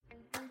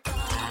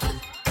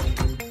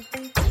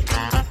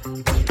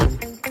And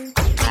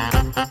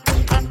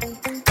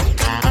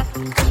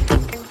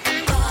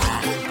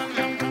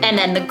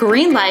then the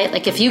green light,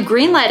 like if you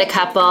green light a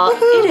couple,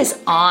 it is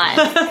on.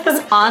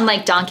 It's on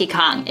like Donkey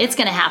Kong. It's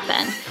going to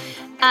happen.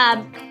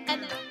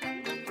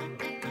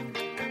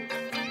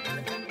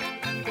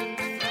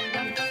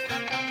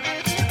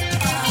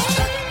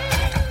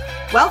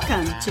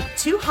 Welcome to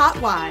Two Hot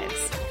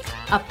Wives,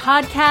 a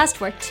podcast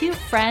where two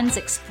friends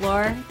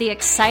explore the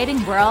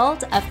exciting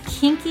world of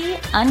kinky,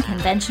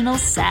 unconventional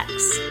sex.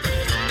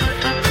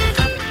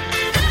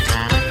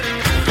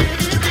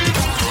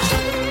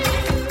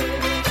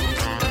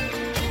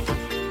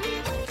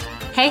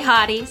 Hey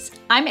hotties,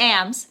 I'm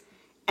Ams.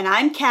 And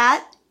I'm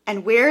Kat,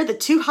 and we're the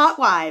Two Hot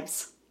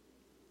Wives.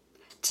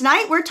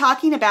 Tonight we're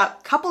talking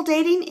about couple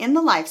dating in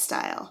the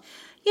lifestyle.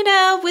 You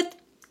know, with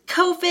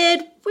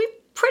COVID, we've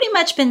pretty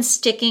much been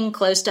sticking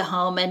close to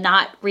home and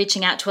not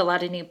reaching out to a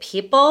lot of new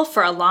people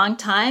for a long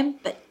time,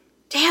 but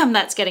damn,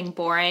 that's getting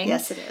boring.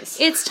 Yes, it is.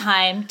 It's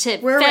time to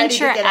We're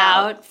venture ready to get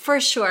out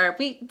for sure.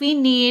 We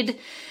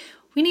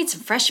need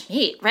some fresh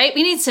meat, right?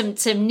 We need some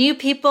new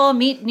people,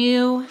 meet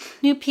new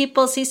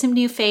people, see some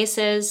new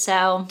faces.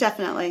 So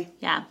Definitely.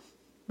 yeah,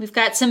 we've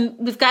got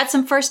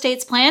some first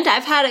dates planned.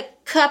 I've had a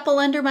couple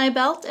under my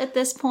belt at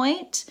this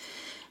point.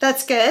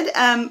 That's good.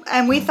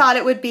 And we thought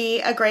it would be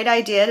a great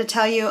idea to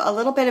tell you a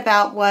little bit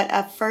about what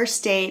a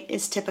first date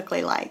is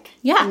typically like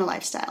in the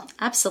lifestyle.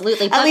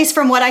 Absolutely. At least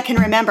from what I can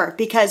remember,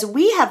 because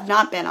we have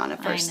not been on a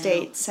first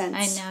date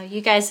since. I know.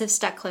 You guys have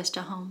stuck close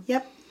to home.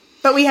 Yep.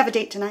 But we have a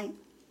date tonight.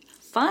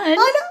 Fun. I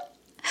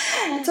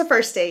know. It's a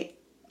first date.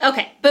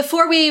 Okay.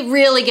 Before we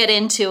really get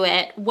into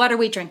it, what are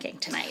we drinking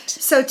tonight?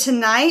 So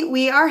tonight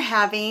we are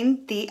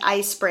having the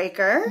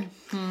Icebreaker.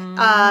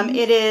 Mm-hmm.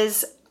 It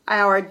is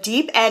our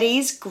Deep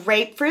Eddies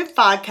grapefruit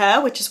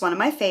vodka, which is one of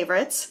my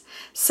favorites.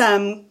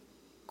 Some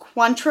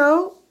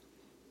Cointreau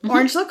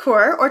orange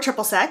liqueur or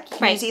triple sec. You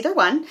can use either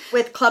one.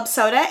 With club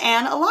soda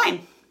and a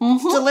lime.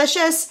 Mm-hmm.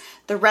 Delicious.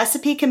 The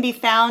recipe can be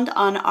found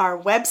on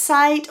our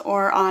website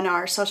or on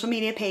our social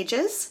media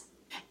pages.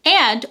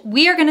 And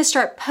we are going to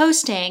start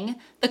posting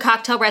the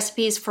cocktail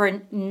recipes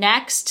for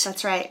next.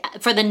 That's right.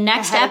 For the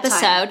next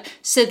episode,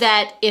 so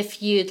that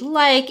if you'd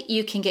like,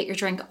 you can get your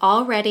drink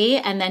all ready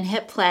and then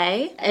hit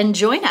play and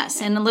join us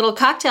in a little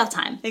cocktail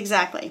time.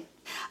 Exactly.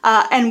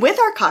 And with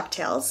our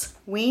cocktails,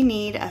 we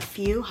need a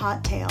few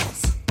hot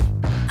tales.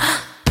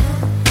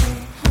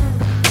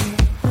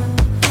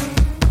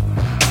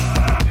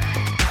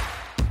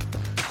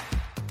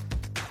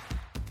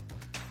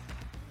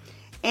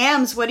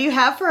 Ams, what do you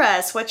have for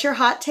us? What's your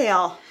hot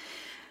tale?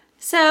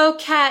 So,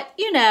 Kat,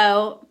 you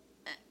know,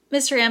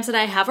 Mr. Ams and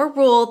I have a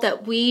rule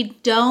that we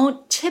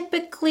don't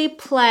typically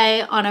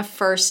play on a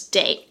first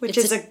date. Which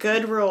is a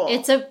good rule.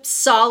 It's a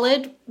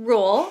solid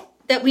rule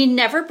that we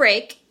never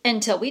break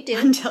until we do.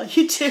 Until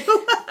you do.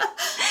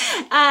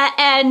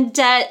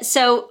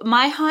 So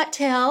my hot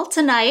tale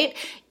tonight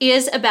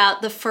is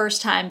about the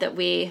first time that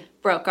we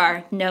broke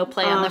our no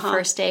play on the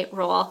first date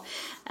rule.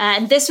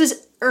 And this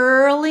was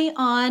early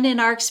on in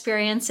our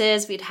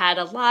experiences. We'd had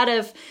a lot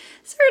of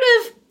sort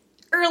of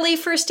early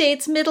first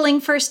dates,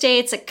 middling first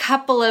dates, a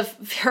couple of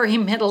very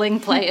middling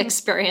play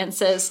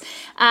experiences.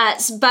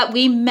 But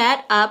we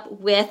met up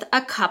with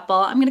a couple.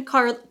 I'm going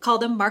to call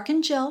them Mark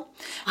and Jill.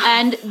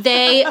 And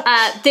they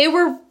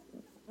were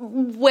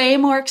way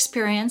more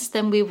experienced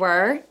than we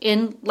were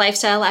in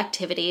lifestyle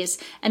activities.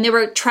 And they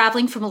were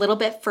traveling from a little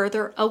bit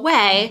further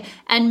away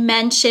and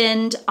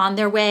mentioned on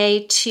their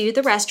way to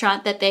the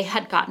restaurant that they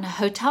had gotten a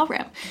hotel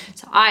room.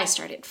 So I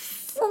started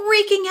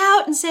freaking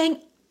out and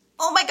saying,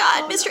 oh my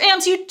God, Mr.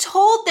 Ams, you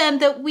told them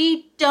that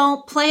we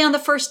don't play on the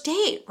first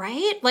date,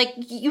 right? Like,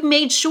 you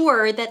made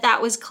sure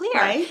that was clear.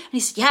 Right. And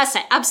he said, yes,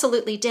 I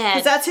absolutely did.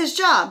 Because that's his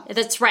job.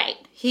 That's right.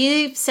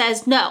 He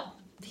says no.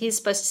 He's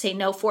supposed to say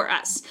no for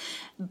us.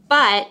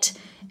 But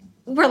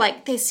we're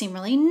like, they seem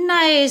really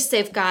nice.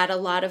 They've got a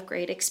lot of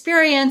great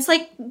experience.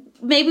 Like,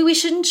 maybe we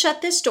shouldn't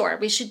shut this door.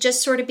 We should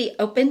just sort of be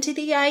open to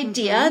the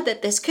idea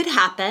that this could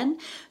happen.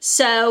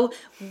 So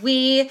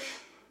in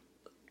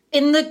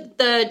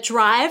the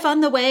drive on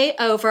the way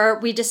over,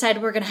 we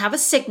decided we're going to have a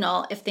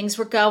signal if things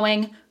were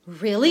going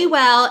really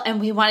well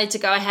and we wanted to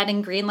go ahead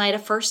and greenlight a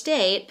first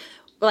date,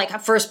 like a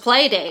first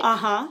play date.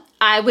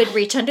 I would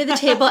reach under the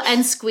table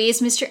and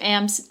squeeze Mr.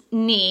 Am's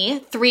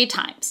knee 3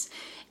 times.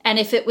 And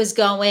if it was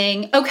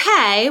going,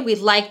 okay, we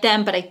liked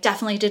them, but I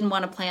definitely didn't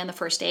want to play on the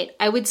first date,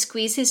 I would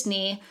squeeze his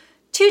knee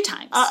 2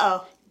 times.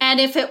 Uh-oh. And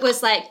if it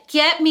was like,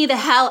 get me the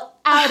hell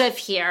out of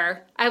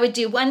here, I would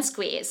do 1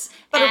 squeeze.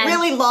 But a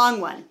really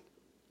long one.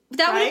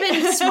 That would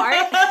have been smart.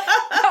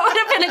 That would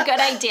have been a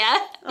good idea.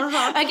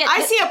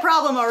 I see a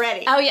problem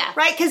already. Oh, yeah.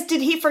 Right? Because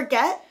did he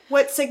forget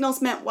what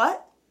signals meant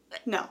what?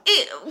 No.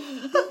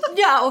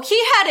 No,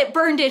 he had it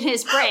burned in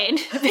his brain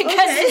because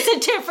there's a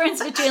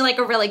difference between like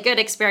a really good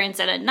experience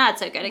and a not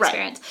so good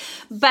experience.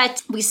 Right.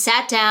 But we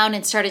sat down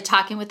and started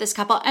talking with this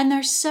couple, and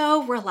they're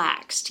so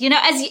relaxed. You know,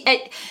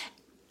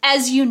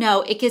 as you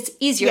know, it gets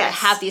easier Yes.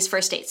 to have these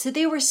first dates. So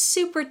they were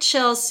super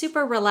chill,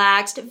 super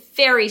relaxed,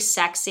 very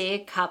sexy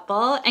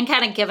couple, and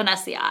kind of giving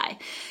us the eye.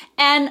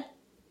 And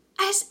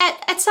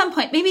at some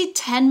point, maybe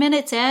 10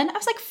 minutes in, I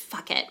was like,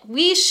 fuck it.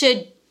 We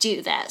should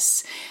do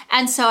this.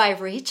 And so I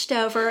reached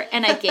over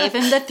and I gave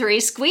him the 3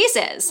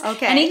 squeezes.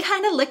 Okay. And he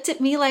kind of looked at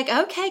me like,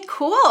 okay,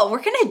 cool.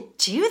 We're going to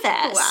do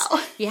this.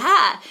 Wow.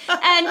 Yeah.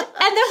 And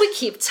then we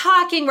keep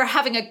talking. We're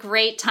having a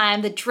great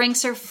time. The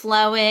drinks are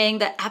flowing.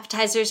 The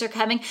appetizers are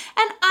coming.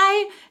 And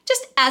I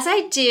just, as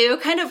I do,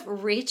 kind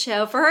of reach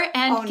over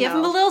and give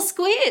him a little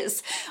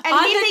squeeze. And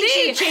on he the thinks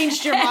knee. you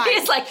changed your mind.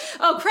 He's like,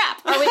 oh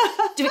crap.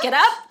 Do we get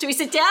up? Do we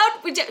sit down?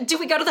 Do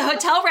we go to the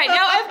hotel right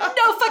now? I have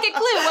no fucking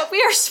clue what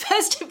we are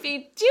supposed to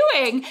be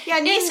doing. Yeah,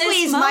 knee in this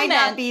squeeze might not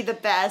moment. be the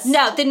best.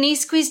 No, the knee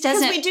squeeze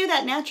doesn't. Because we do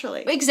that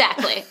naturally.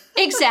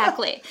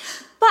 Exactly.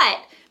 But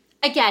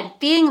again,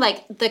 being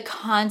like the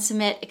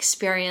consummate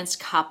experienced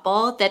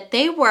couple that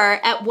they were,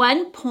 at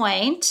one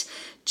point,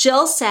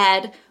 Jill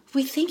said,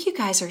 we think you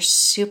guys are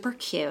super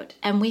cute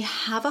and we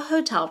have a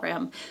hotel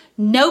room.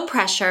 No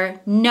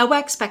pressure, no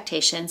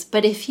expectations.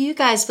 But if you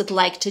guys would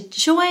like to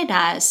join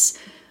us,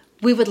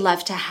 we would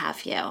love to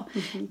have you.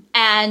 Mm-hmm.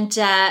 And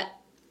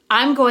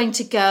I'm going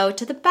to go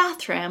to the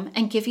bathroom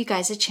and give you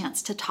guys a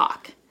chance to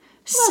talk.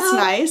 That's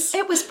nice.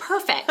 It was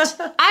perfect.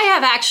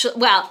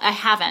 I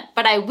haven't,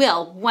 but I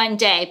will one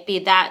day be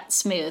that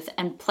smooth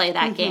and play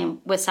that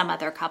game with some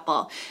other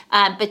couple.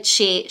 But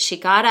she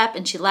got up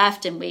and she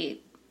left, and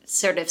we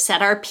sort of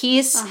said our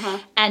piece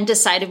and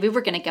decided we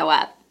were going to go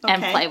up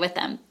and play with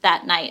them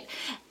that night.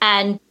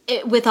 And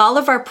with all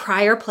of our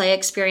prior play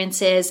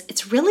experiences,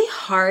 it's really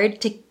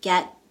hard to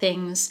get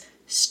things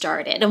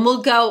started. And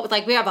we'll go,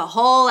 like, we have a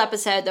whole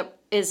episode that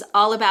is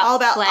all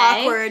about play.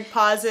 Awkward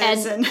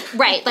pauses and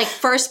right, like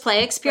first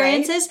play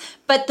experiences. Right.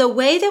 But the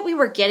way that we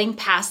were getting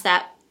past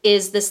that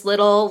is this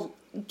little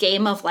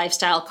game of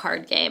lifestyle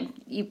card game.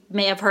 You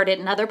may have heard it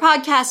in other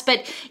podcasts,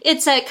 but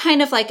it's a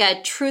kind of like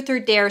a truth or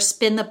dare,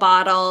 spin the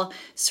bottle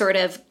sort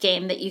of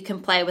game that you can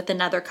play with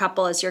another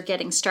couple as you're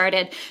getting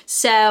started.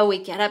 So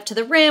we get up to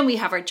the room, we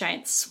have our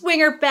giant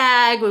swinger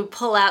bag, we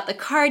pull out the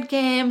card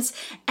games,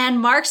 and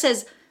Mark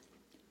says,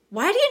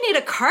 why do you need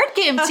a card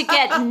game to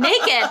get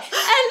naked? And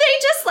they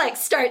just like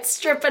start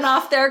stripping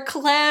off their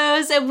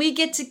clothes, and we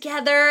get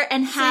together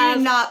and have... So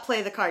you not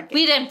play the card game.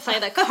 We didn't play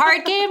the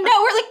card game. No,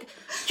 we're like,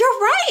 you're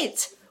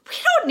right.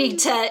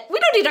 We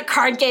don't need a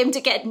card game to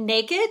get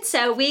naked.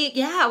 So we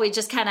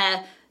just kind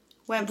of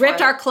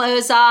ripped our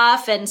clothes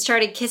off and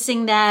started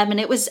kissing them. And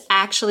it was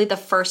actually the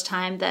first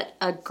time that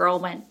a girl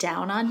went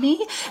down on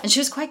me, and she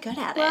was quite good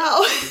at it.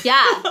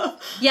 Wow.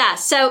 Yeah.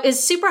 So it was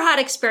a super hot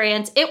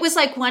experience. It was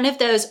like one of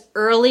those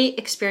early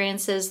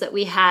experiences that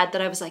we had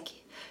that I was like,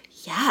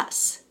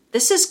 yes,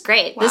 this is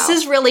great. Wow. This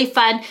is really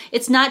fun.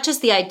 It's not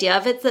just the idea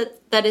of it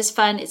that is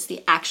fun. It's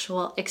the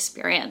actual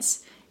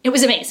experience. It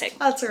was amazing.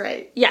 That's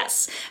right.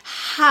 Yes.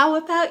 How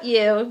about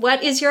you?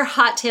 What is your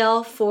hot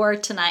tale for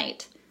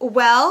tonight?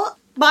 Well,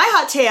 my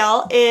hot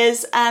tale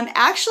is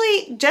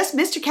actually just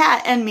Mr.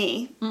 Cat and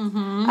me.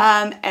 Mm-hmm.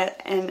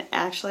 And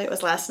actually it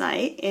was last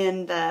night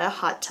in the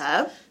hot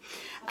tub.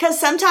 Because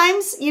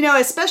sometimes,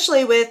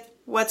 especially with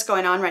what's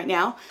going on right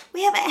now,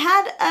 we haven't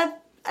had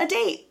a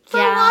date for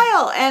a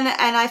while. And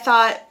I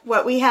thought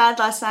what we had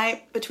last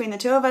night between the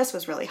two of us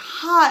was really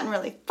hot and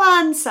really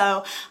fun.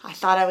 So I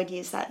thought I would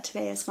use that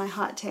today as my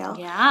hot tale.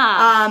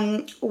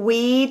 Yeah.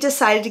 We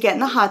decided to get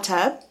in the hot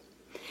tub,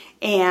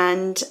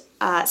 and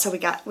so we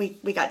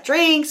got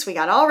drinks, we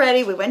got all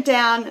ready, we went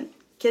down,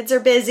 kids are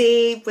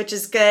busy, which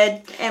is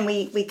good, and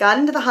we got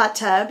into the hot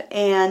tub,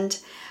 and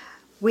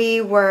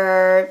we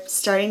were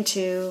starting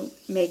to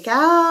make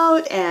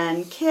out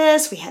and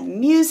kiss. We had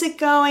music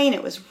going.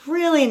 It was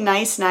really a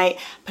nice night,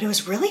 but it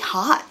was really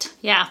hot.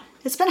 Yeah.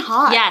 It's been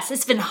hot. Yes,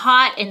 it's been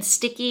hot and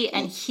sticky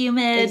and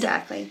humid.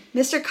 Exactly.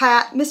 Mr.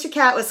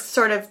 Cat was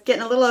sort of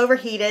getting a little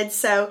overheated,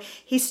 so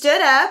he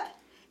stood up.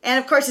 And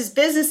of course, his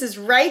business is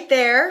right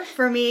there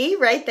for me,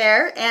 right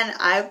there. And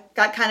I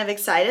got kind of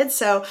excited,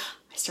 so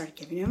I started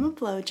giving him a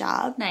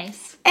blowjob.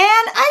 Nice. And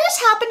I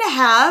just happened to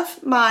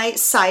have my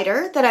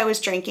cider that I was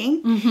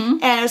drinking,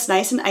 and it was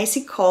nice and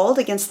icy cold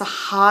against the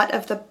hot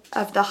of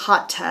the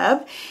hot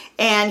tub.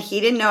 And he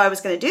didn't know I was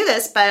going to do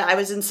this, but I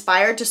was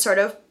inspired to sort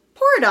of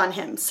pour it on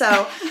him.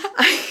 So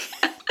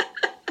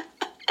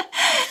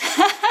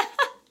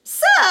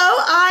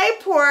I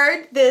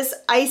poured this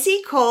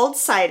icy cold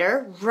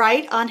cider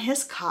right on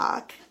his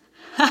cock.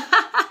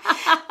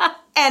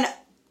 And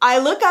I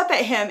look up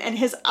at him, and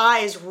his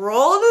eyes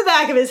roll in the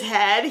back of his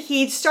head.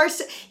 He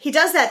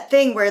does that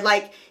thing where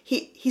like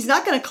he's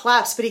not going to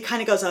collapse, but he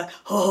kind of goes like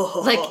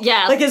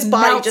his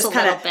body just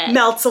kind of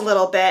melts a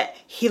little bit.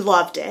 He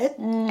loved it.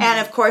 And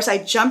of course I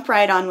jump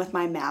right on with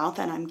my mouth,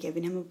 and I'm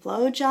giving him a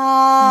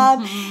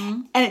blowjob,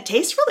 and it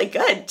tastes really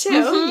good too,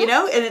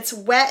 and it's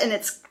wet,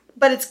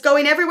 but it's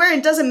going everywhere, and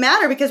it doesn't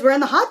matter because we're in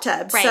the hot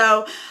tub. Right.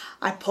 So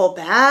I pull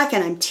back,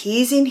 and I'm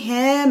teasing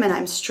him, and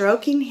I'm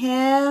stroking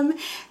him,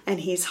 and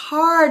he's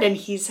hard, and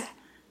he's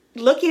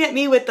looking at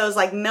me with those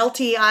like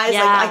melty eyes,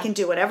 Yeah. like I can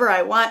do whatever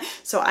I want.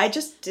 So I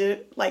just did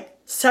it like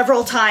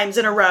several times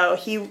in a row.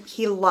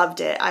 He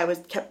loved it. I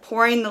kept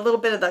pouring a little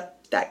bit of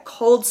that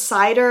cold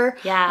cider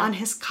on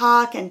his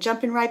cock and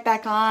jumping right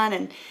back on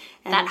and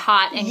that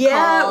hot and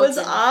yeah, cold. It was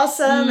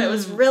awesome. It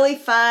was really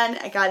fun.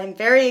 I got him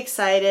very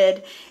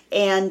excited.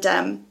 And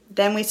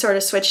then we sort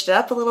of switched it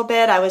up a little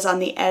bit. I was on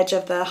the edge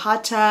of the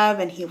hot tub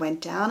and he went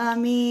down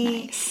on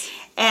me. Nice.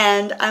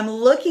 And I'm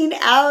looking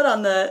out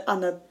on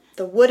the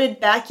wooded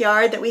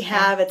backyard that we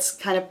have. It's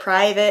kind of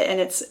private and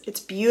it's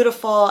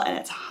beautiful and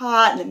it's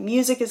hot and the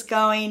music is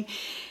going.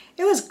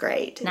 It was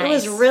great. Nice. It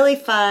was really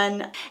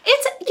fun.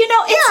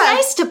 It's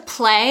nice to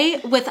play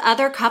with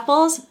other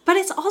couples, but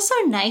it's also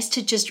nice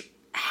to just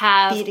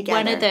have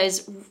one of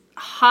those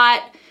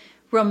hot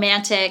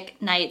romantic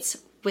nights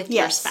with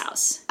your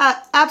spouse.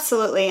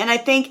 Absolutely. And I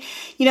think,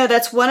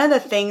 that's one of the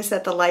things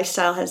that the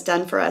lifestyle has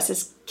done for us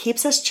is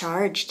keeps us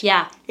charged.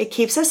 Yeah. It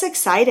keeps us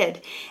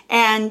excited.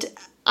 And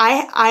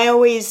I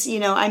always,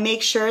 I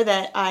make sure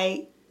that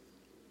I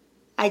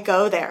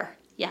go there.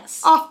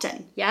 Yes.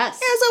 Often. Yes.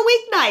 It's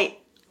a weeknight.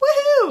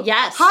 Woohoo!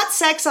 Yes. Hot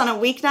sex on a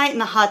weeknight in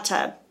the hot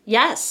tub.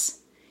 Yes.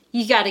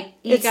 You gotta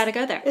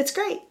go there. It's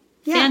great.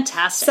 Yeah.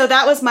 Fantastic. So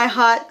that was my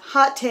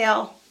hot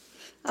tale.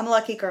 I'm a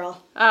lucky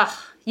girl. Ugh,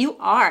 you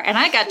are. And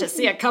I got to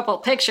see a couple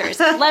pictures.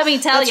 Let me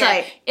tell you,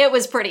 right. It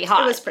was pretty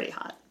hot. It was pretty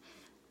hot.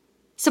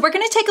 So we're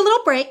going to take a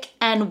little break,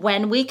 and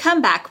when we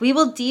come back, we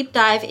will deep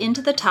dive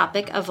into the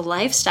topic of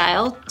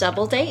lifestyle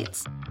double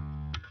dates.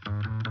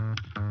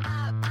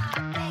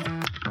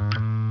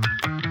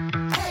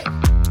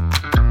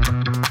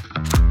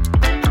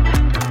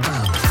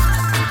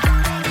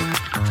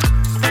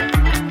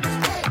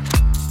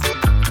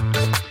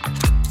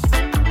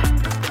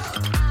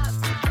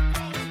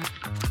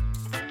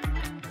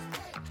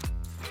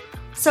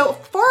 So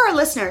for our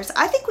listeners,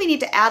 I think we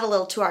need to add a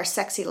little to our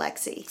sexy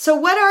Lexi. So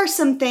what are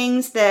some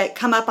things that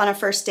come up on a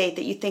first date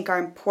that you think are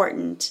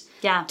important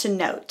to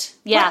note?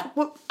 Yeah.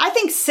 I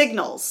think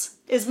signals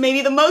is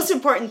maybe the most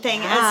important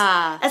thing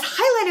as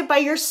highlighted by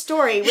your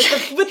story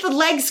with the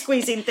leg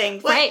squeezing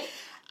thing. Right.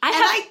 I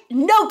have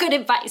no good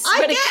advice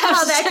when it comes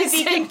how that to could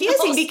be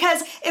confusing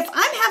because if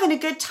I'm having a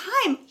good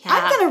time,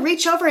 I'm going to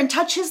reach over and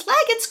touch his leg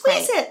and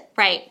squeeze it.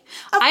 Right.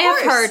 Of I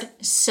course. have heard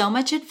so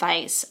much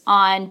advice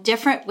on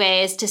different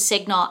ways to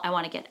signal, I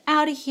want to get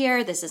out of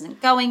here. This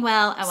isn't going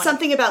well. I want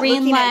something about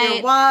green looking light. at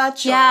your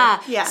watch.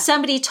 Yeah.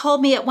 Somebody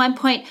told me at one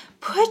point,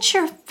 put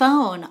your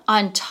phone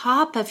on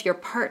top of your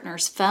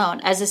partner's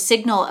phone as a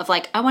signal of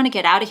like, I want to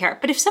get out of here.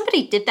 But if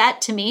somebody did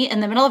that to me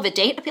in the middle of a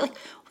date, I'd be like,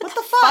 what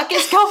the fuck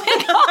is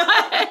going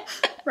on?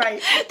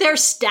 Right. They're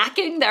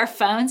stacking their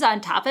phones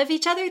on top of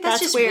each other. That's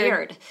just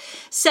weird.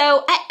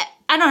 So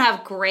I don't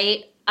have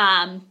great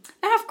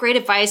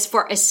advice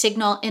for a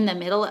signal in the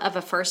middle of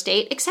a first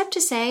date, except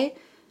to say,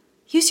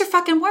 use your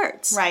fucking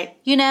words. Right.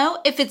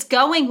 If it's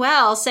going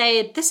well,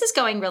 say, this is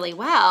going really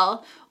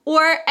well.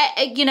 Or,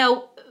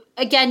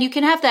 again, you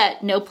can have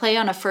that no play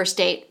on a first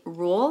date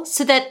rule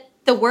so that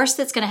the worst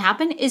that's going to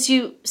happen is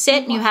you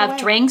sit and you have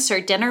drinks or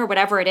dinner or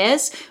whatever it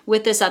is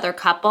with this other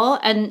couple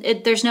and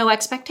there's no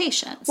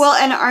expectations. Well,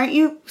 and aren't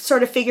you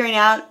sort of figuring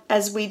out,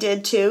 as we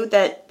did too,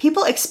 that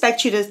people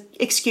expect you to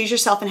excuse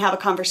yourself and have a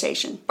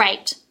conversation?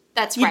 Right.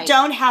 That's right. You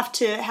don't have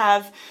to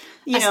have,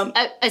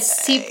 a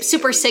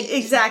super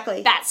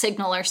bat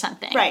signal or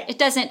something. Right. It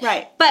doesn't.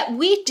 Right. But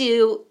we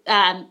do,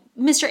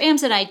 Mr.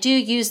 Ames and I do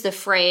use the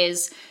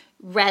phrase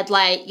red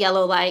light,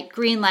 yellow light,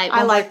 green light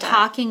when we're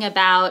talking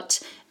about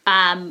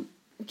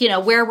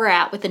where we're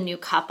at with a new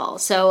couple.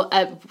 So,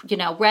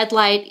 red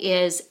light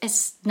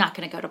is not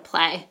going to go to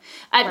play.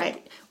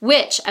 Right.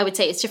 Which I would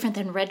say is different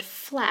than red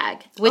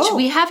flag, which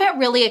we haven't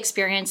really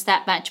experienced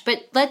that much.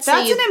 But let's say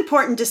that's an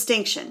important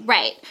distinction.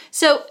 Right.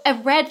 So a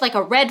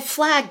red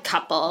flag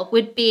couple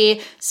would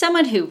be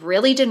someone who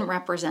really didn't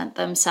represent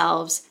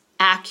themselves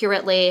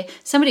accurately,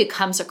 somebody who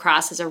comes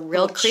across as a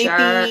real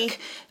jerk,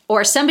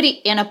 or somebody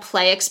in a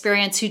play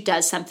experience who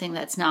does something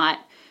that's not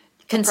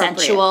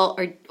consensual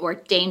or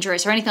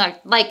dangerous or anything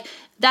like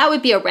that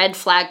would be a red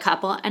flag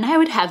couple. And I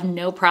would have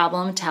no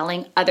problem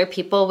telling other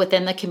people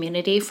within the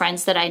community,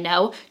 friends that I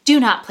know, do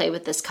not play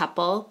with this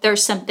couple.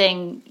 There's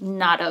something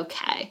not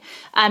okay.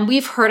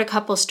 We've heard a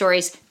couple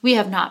stories. We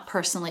have not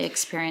personally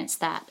experienced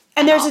that.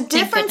 And there's a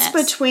difference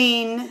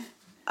between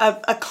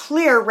a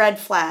clear red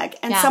flag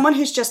and someone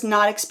who's just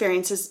not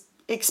experienced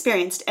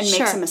and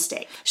makes a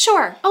mistake.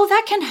 Sure. Oh,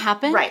 that can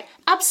happen. Right.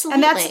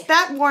 Absolutely. And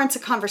that warrants a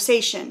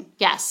conversation.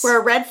 Yes. Where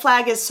a red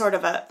flag is sort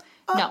of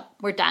no,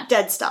 we're done.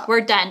 Dead stop.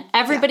 We're done.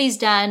 Everybody's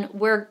done.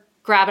 We're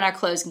grabbing our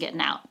clothes and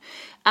getting out.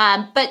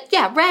 But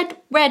yeah,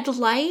 red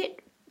light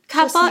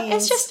couple,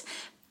 it's just,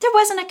 there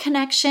wasn't a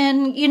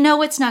connection.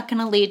 It's not going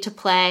to lead to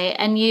play.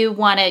 And you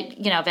want to,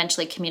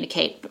 eventually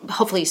communicate,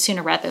 hopefully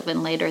sooner rather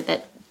than later,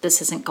 that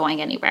this isn't going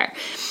anywhere.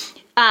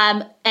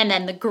 And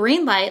then the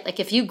green light, like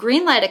if you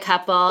green light a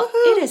couple,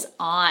 it is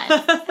on.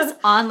 It's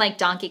on like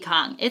Donkey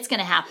Kong. It's going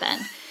to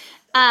happen.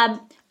 And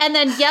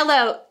then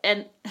yellow,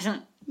 and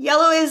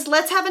Yellow is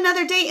let's have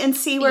another date and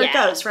see where it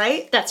goes,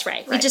 right? That's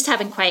right. We just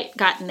haven't quite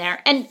gotten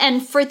there.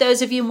 And for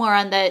those of you more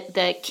on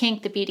the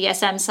kink, the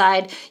BDSM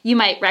side, you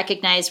might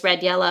recognize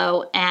red,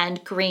 yellow,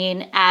 and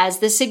green as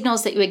the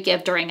signals that you would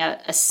give during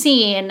a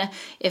scene.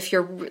 If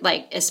you're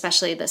like,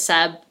 especially the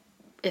sub,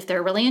 if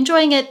they're really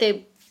enjoying it,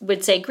 they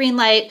would say green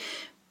light.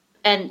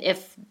 And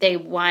if they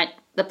want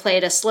the play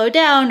to slow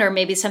down or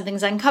maybe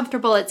something's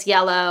uncomfortable, it's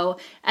yellow.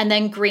 And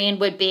then green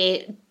would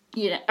be,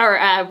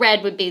 or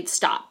red would be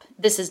stop.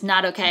 This is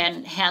not okay,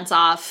 and hands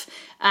off.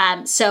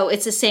 So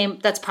it's the same.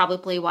 That's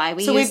probably why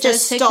we use those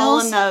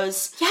signals. So we've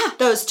just stolen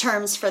those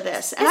terms for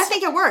this, and I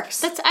think it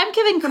works. I'm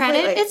giving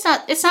credit.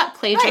 It's not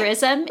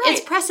plagiarism. Right.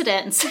 It's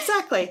precedence.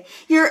 Exactly.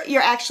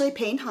 You're actually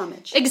paying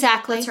homage.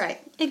 Exactly. That's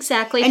right.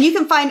 Exactly. And you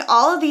can find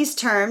all of these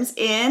terms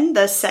in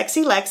the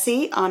Sexy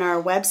Lexi on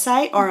our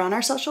website or on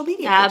our social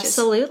media pages.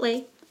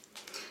 Absolutely.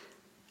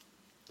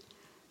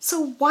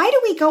 So why do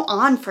we go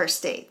on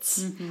first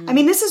dates? Mm-hmm. I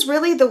mean, this is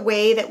really the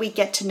way that we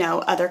get to know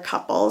other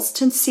couples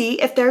to see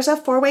if there's a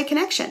four-way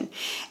connection.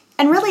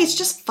 And really, it's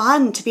just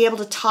fun to be able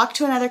to talk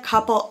to another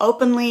couple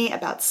openly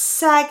about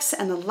sex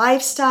and the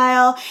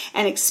lifestyle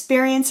and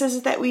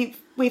experiences that we've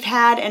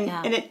had.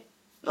 And it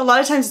a lot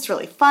of times it's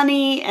really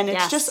funny and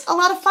it's just a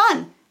lot of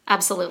fun.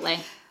 Absolutely.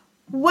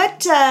 Why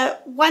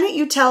don't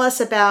you tell us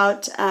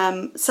about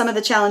some of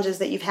the challenges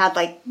that you've had?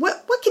 Like,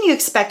 what can you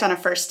expect on a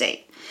first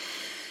date?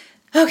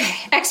 Okay,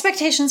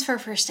 expectations for a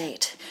first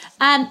date.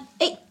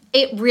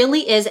 It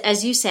really is,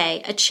 as you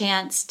say, a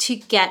chance to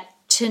get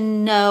to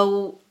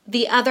know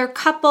the other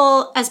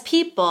couple as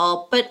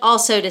people, but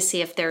also to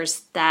see if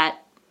there's that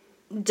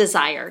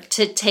desire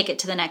to take it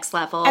to the next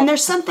level. And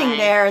there's something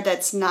there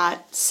that's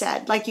not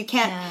said. Like you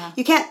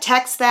can't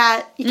text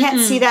that. You can't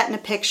see that in a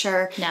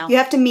picture. No. You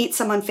have to meet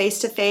someone face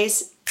to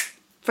face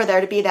for there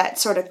to be that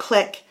sort of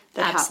click.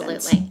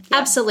 Absolutely.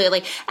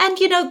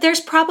 And, there's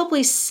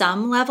probably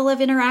some level of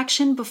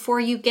interaction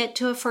before you get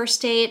to a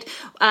first date.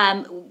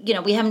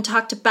 We haven't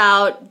talked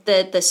about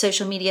the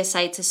social media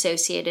sites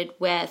associated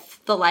with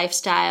the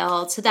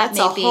lifestyle. So that's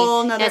a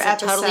whole nother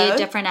episode, totally a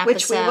different episode.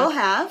 Which we will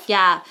have.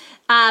 Yeah.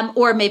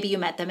 Or maybe you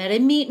met them at a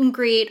meet and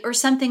greet or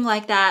something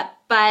like that.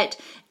 But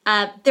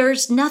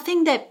there's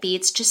nothing that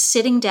beats just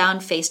sitting down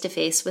face to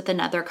face with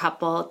another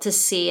couple to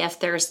see if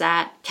there's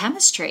that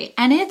chemistry.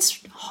 And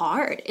it's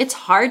hard. It's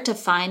hard to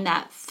find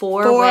that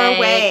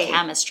four-way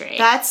chemistry.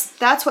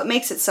 That's what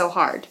makes it so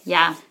hard.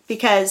 Yeah.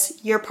 Because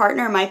your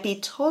partner might be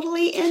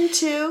totally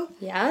into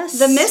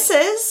the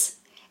missus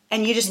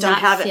and you just don't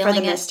have it for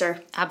the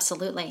mister.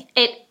 Absolutely.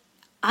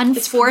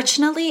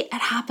 Unfortunately, it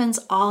happens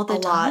all the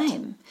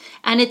time.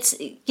 And it's,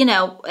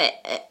 I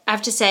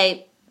have to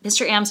say,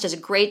 Mr. Ams does a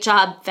great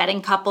job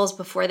vetting couples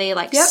before they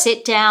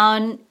sit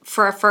down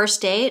for a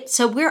first date.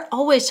 So we're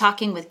always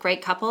talking with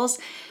great couples,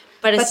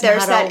 but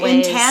there's that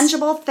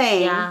intangible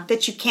thing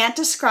that you can't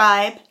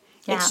describe.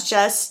 Yeah. It's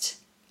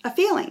just a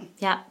feeling.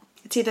 Yeah.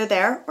 It's either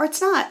there or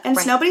it's not. And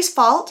it's nobody's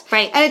fault.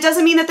 Right. And it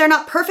doesn't mean that they're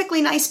not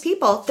perfectly nice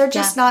people. They're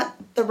just not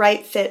the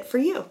right fit for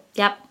you.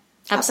 Yep.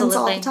 Absolutely.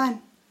 Happens all the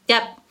time.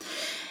 Yep.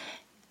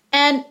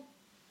 And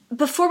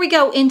before we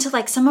go into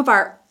some of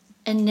our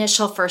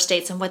initial first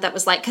dates and what that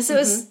was like, because it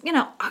was,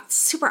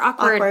 super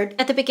awkward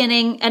at the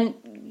beginning. And,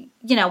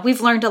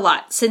 we've learned a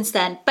lot since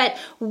then. But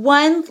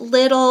one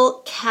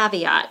little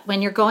caveat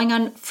when you're going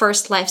on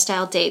first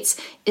lifestyle dates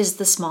is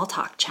the small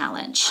talk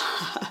challenge.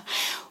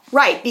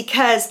 Right,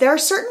 because there are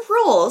certain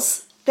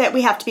rules that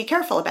we have to be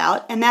careful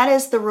about. And that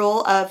is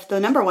the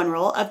number one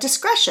rule of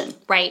discretion.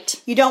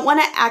 Right. You don't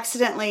want to ask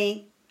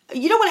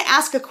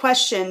a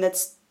question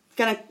that's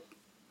going to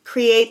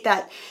create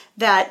that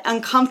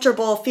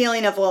uncomfortable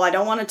feeling of, well, I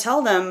don't want to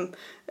tell them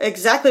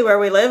exactly where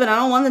we live, and I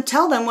don't want to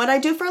tell them what I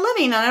do for a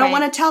living, and I don't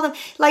want to tell them,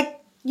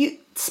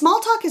 small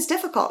talk is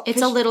difficult.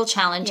 It's a little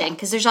challenging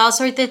because there's all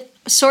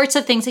sorts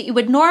of things that you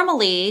would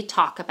normally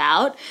talk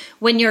about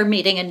when you're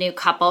meeting a new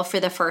couple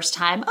for the first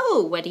time.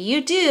 Oh, what do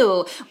you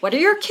do? What are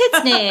your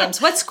kids' names?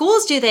 What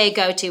schools do they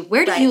go to?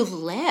 Where do you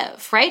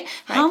live? Right?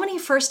 How many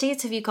first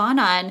dates have you gone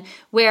on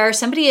where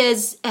somebody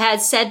has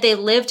said they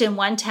lived in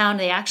one town,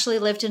 they actually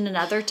lived in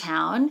another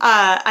town?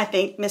 I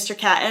think Mr.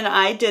 Cat and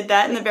I did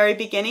that in the very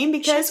beginning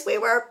because we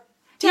were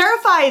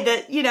terrified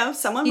that,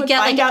 someone would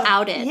find out.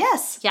 Outed.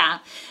 Yes. Yeah.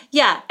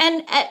 Yeah.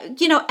 And,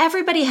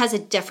 everybody has a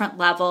different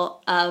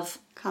level of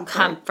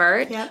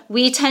comfort. Yep.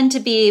 We tend to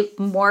be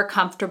more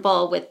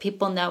comfortable with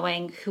people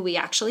knowing who we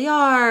actually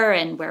are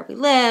and where we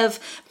live,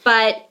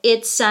 but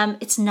it's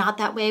not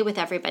that way with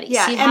everybody.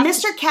 Yeah. So and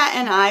Mr. Cat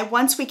and I,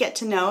 once we get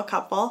to know a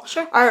couple,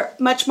 are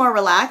much more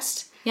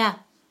relaxed. Yeah.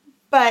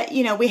 But,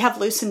 we have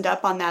loosened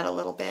up on that a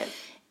little bit.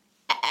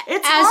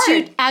 It's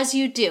hard. As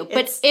you do.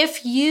 But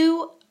if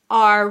you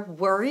are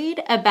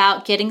worried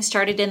about getting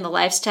started in the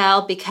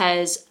lifestyle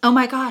because, oh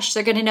my gosh,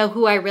 they're going to know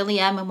who I really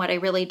am and what I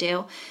really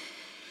do.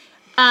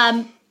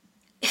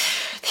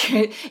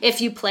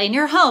 If you play in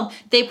your home,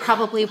 they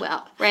probably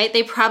will, right?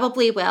 They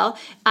probably will.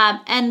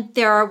 And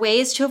there are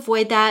ways to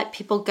avoid that.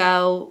 People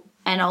go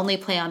and only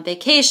play on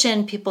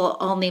vacation. People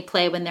only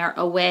play when they're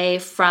away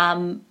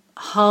from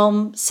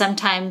home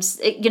sometimes,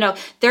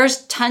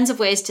 there's tons of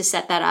ways to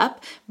set that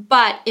up.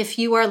 But if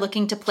you are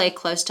looking to play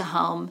close to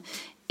home,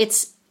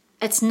 it's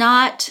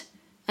not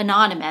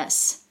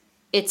anonymous.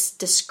 It's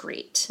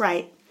discreet.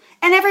 Right.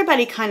 And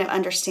everybody kind of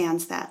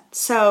understands that.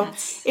 So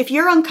if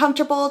you're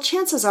uncomfortable,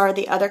 chances are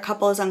the other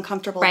couple is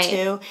uncomfortable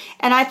too.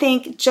 And I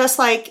think just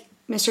like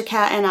Mr.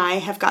 Cat and I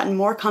have gotten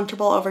more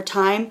comfortable over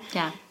time,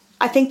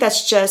 I think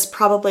that's just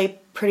probably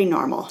pretty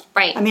normal.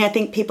 Right. I mean, I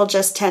think people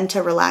just tend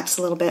to relax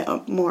a little bit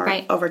more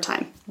over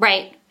time.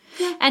 Right.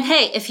 Yeah. And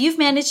hey, if you've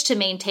managed to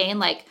maintain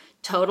like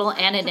total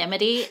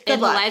anonymity in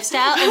the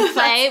lifestyle and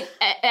play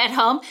at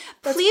home,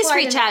 please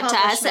reach out to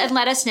us and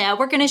let us know.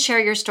 We're going to share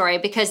your story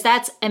because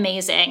that's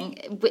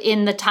amazing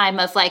in the time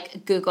of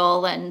like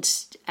Google and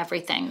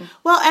everything.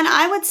 Well, and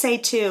I would say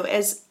too,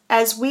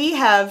 as we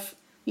have,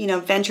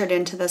 ventured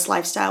into this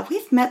lifestyle,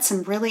 we've met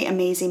some really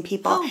amazing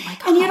people. Oh my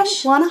gosh. And you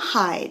don't want to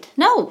hide.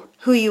 No.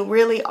 Who you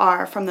really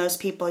are from those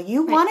people.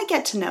 You want to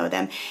get to know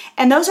them.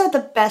 And those are the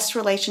best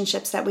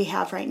relationships that we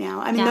have right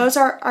now. I mean, those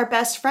are our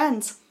best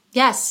friends.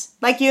 Yes.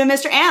 Like you and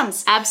Mr.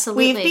 Ams.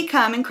 Absolutely. We've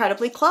become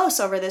incredibly close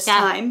over this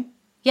time.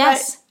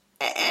 Yes.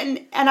 But,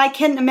 and I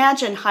can't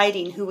imagine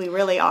hiding who we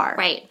really are.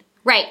 Right.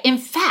 Right. In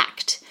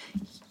fact,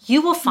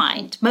 you will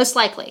find, most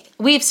likely,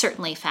 we've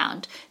certainly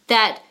found,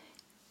 that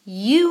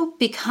you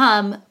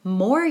become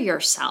more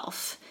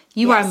yourself.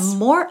 You are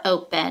more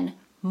open,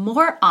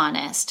 more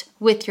honest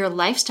with your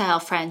lifestyle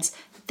friends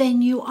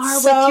than you are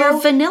with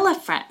your vanilla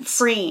friends.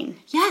 Freeing.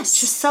 Yes.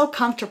 Just so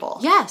comfortable.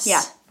 Yes.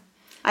 Yeah.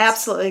 I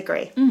absolutely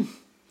agree.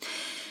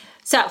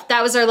 So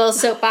that was our little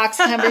soapbox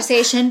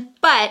conversation.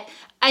 But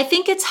I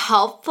think it's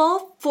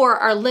helpful for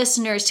our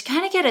listeners to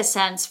kind of get a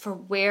sense for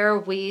where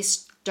we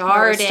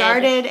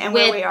started and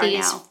with where we are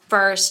these now.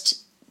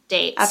 First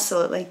dates.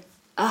 Absolutely.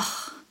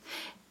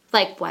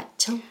 Like what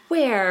to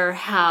wear,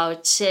 how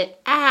to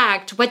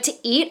act, what to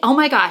eat. Oh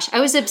my gosh, I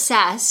was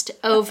obsessed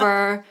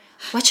over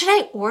what should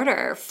I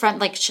order from,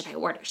 like, should I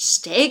order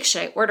steak?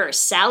 Should I order a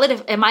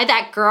salad? Am I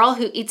that girl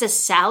who eats a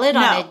salad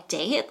on a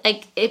date?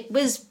 Like, it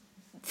was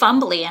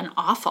fumbly and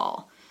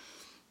awful.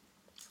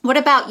 What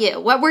about you?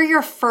 What were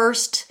your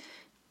first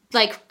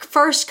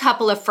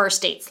couple of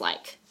first dates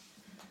like?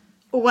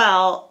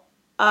 Well,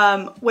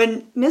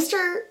 when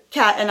Mr.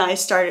 Cat and I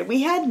started,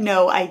 we had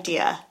no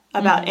idea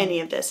about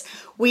any of this.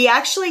 We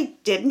actually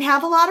didn't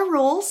have a lot of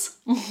rules.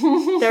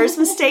 There's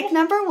mistake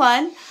number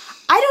one.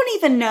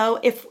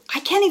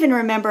 I can't even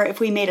remember if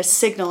we made a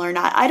signal or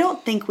not. I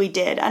don't think we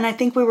did. And I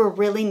think we were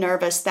really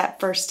nervous that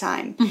first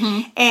time.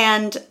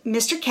 And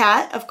Mr.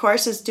 Cat, of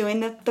course, is doing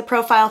the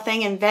profile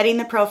thing and vetting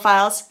the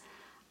profiles.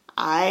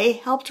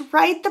 I helped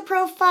write the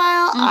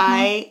profile.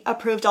 I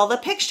approved all the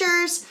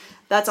pictures.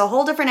 That's a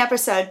whole different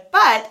episode.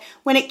 But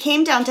when it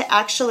came down to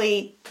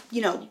actually,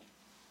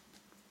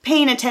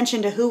 paying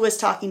attention to who was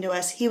talking to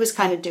us, he was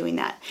kind of doing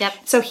that. Yep.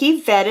 So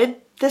he vetted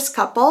this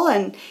couple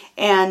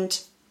and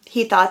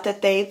he thought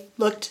that they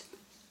looked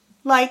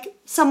like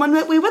someone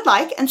that we would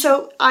like. And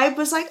so I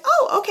was like,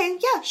 oh, okay,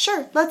 yeah,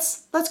 sure.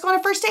 Let's go on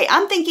a first date.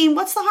 I'm thinking,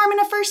 what's the harm in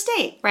a first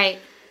date? Right.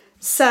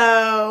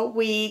 So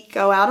we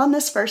go out on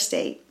this first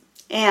date.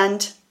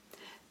 And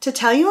to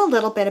tell you a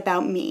little bit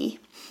about me,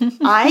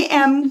 I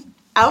am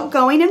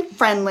outgoing and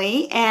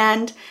friendly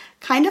and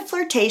kind of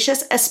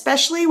flirtatious,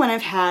 especially when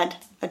I've had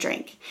a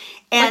drink.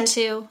 Or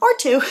two. Or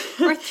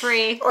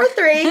three.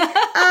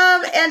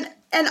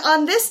 And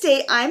on this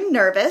date, I'm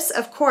nervous,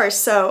 of course,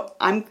 so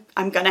I'm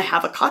going to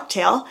have a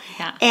cocktail.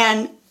 Yeah.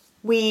 And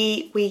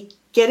we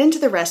get into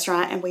the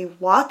restaurant and we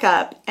walk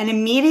up, and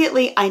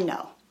immediately I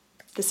know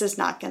this is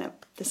not going to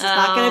be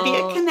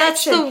a connection.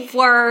 That's the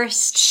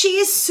worst.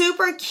 She's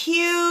super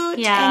cute.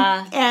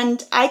 Yeah. And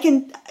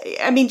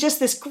just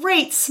this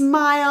great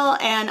smile,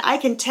 and I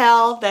can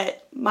tell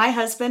that my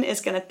husband is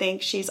going to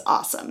think she's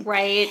awesome.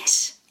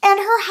 Right. And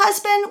her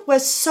husband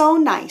was so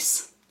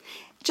nice.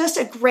 Just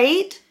a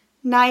great,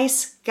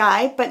 nice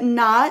guy, but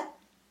not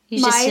You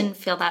just didn't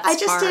feel that spark. I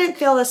just didn't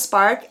feel the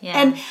spark. Yeah.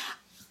 And I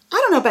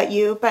don't know about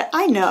you, but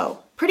I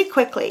know pretty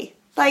quickly.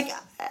 Like,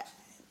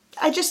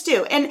 I just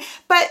do.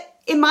 But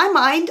in my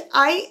mind,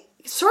 I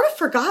sort of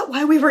forgot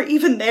why we were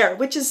even there,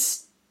 which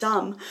is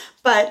dumb.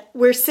 But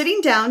we're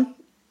sitting down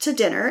to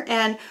dinner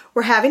and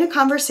we're having a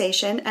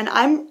conversation, and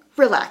I'm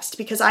relaxed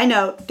because I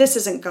know this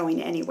isn't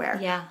going anywhere.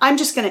 Yeah. I'm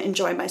just going to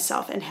enjoy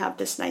myself and have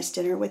this nice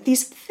dinner with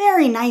these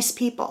very nice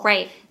people.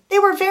 Right. They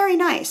were very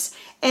nice.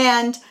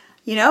 And,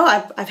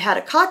 I've had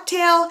a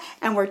cocktail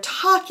and we're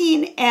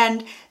talking,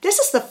 and this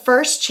is the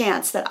first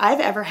chance that I've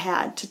ever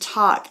had to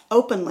talk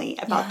openly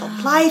about the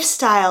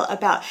lifestyle,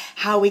 about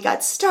how we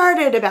got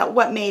started, about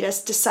what made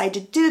us decide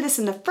to do this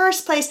in the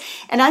first place.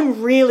 And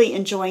I'm really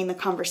enjoying the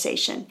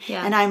conversation.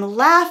 Yeah. And I'm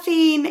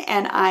laughing,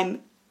 and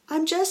I'm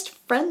just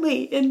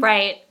friendly in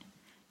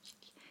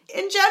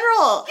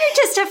general. You're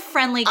just a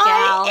friendly gal.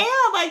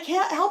 I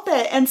can't help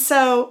it. And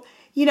so,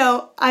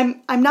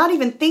 I'm not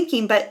even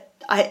thinking, but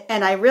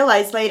I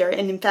realized later,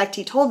 and in fact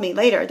he told me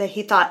later, that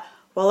he thought,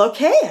 well,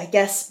 okay, I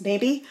guess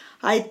maybe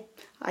I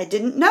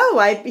didn't know.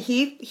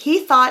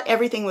 He thought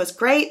everything was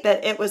great,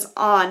 that it was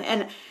on.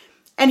 And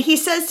And he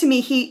says to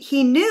me,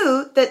 he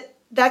knew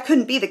that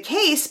couldn't be the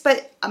case,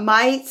 but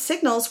my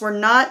signals were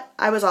not,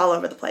 I was all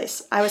over the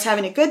place. I was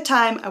having a good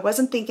time. I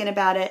wasn't thinking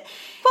about it.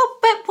 Well,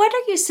 but what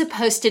are you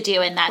supposed to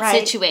do in that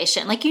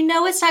situation? Like,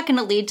 it's not going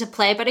to lead to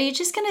play, but are you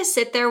just going to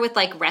sit there with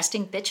like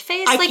resting bitch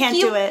face? I can't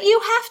do it. You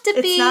have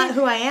to be. It's not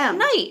who I am.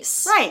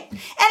 Nice. Right.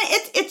 And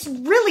it's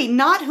really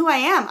not who I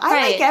am.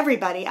 I like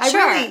everybody.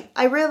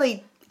 I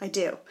really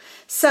do.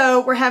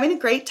 So we're having a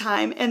great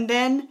time. And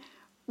then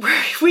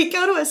we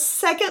go to a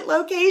second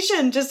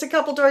location just a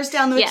couple doors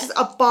down, which is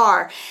a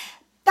bar.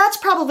 That's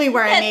probably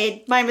where I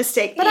made my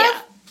mistake.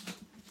 But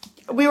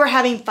we were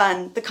having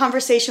fun. The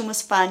conversation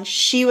was fun.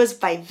 She was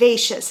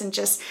vivacious and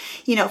just,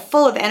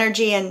 full of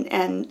energy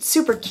and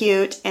super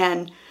cute.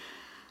 And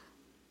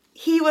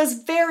he was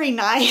very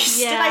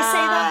nice. Yeah. Did I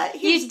say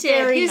that? You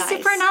did. Very He was nice.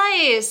 super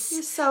nice. He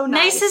was so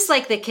nice. Nice is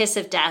like the kiss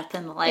of death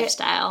in the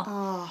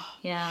lifestyle.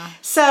 Yeah.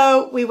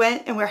 So we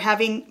went and we're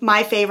having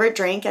my favorite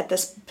drink at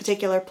this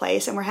particular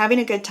place, and we're having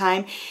a good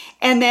time.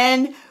 And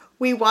then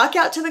we walk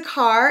out to the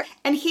car,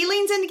 and he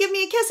leans in to give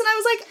me a kiss, and I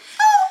was like,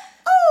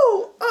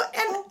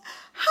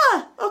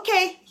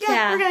 okay,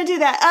 we're going to do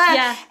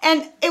that.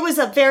 And it was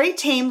a very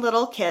tame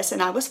little kiss,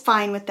 and I was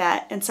fine with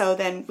that. And so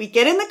then we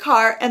get in the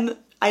car, and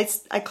I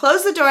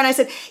closed the door, and I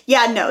said,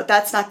 no,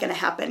 that's not going to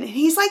happen. And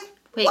he's like,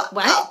 wait,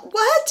 what?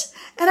 What?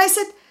 And I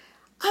said,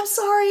 I'm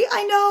sorry,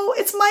 I know,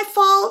 it's my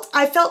fault.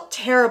 I felt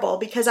terrible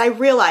because I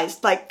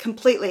realized,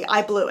 completely,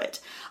 I blew it.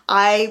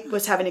 I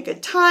was having a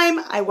good time.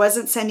 I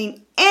wasn't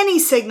sending any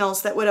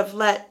signals that would have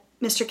let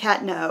Mr.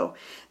 Cat know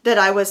that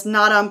I was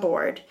not on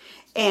board.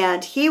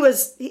 And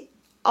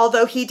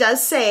although he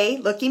does say,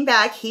 looking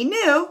back, he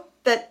knew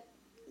that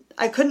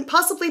I couldn't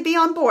possibly be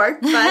on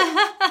board.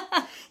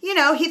 But,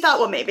 he thought,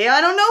 well, maybe I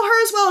don't know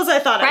her as well as I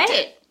thought I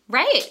did.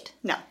 Right.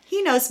 No,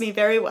 he knows me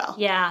very well.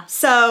 Yeah.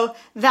 So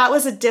that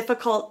was a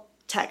difficult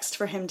text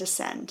for him to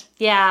send.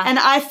 Yeah. And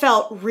I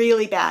felt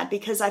really bad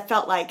because I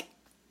felt like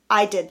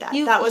I did that.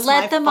 That was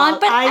my fault. On,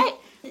 but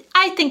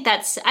I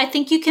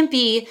think you can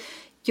be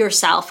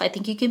yourself. I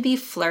think you can be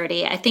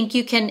flirty. I think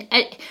you can,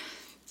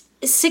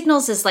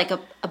 signals is like a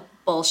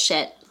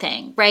bullshit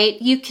thing,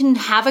 right? You can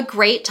have a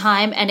great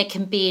time and it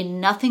can be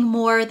nothing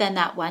more than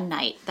that one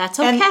night. That's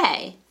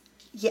okay.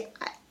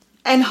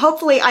 And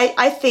hopefully,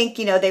 I think,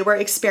 they were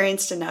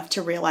experienced enough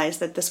to realize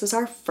that this was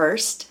our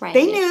first. Right.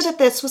 They knew that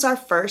this was our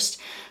first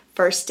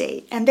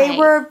date. And they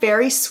were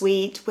very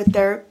sweet with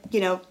their,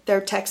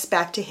 their texts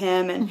back to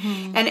him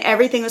and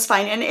everything was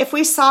fine. And if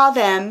we saw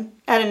them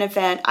at an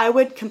event, I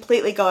would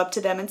completely go up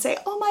to them and say,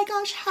 oh my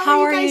gosh,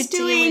 how are you guys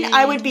doing?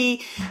 I would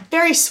be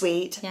very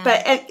sweet. Yeah.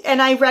 But,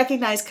 and I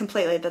recognize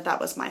completely that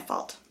was my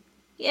fault.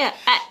 Yeah.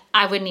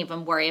 I wouldn't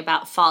even worry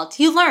about fault.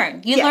 You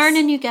learn. You learn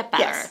and you get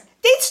better. Yes.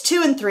 Dates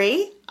 2 and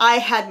 3, I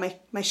had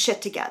my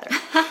shit together.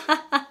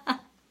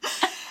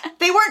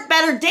 They weren't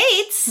better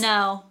dates.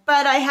 No.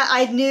 But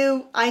I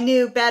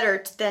knew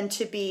better than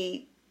to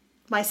be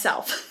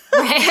myself.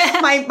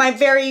 Right. my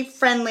very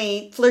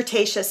friendly,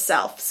 flirtatious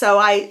self. So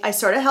I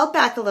sort of held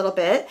back a little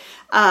bit.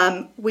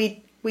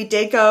 We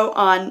did go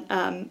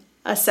on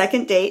a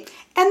second date,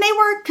 and they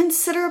were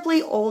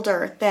considerably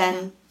older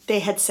than they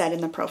had said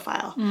in the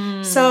profile.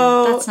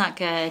 So that's not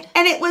good.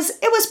 And it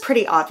was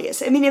pretty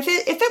obvious. I mean, if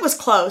it was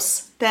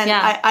close, then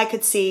I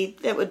could see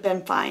it would have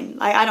been fine.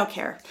 I don't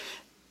care.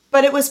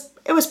 But it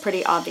was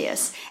pretty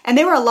obvious. And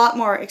they were a lot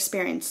more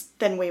experienced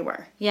than we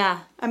were.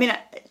 Yeah. I mean,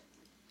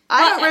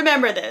 I don't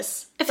remember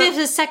this. If it was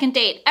a second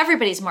date,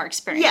 everybody's more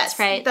experienced, yes,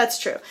 right? That's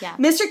true. Yeah.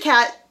 Mr.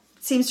 Cat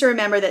seems to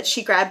remember that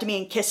she grabbed me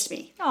and kissed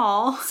me.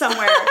 Aww.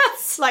 Somewhere.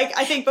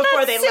 I think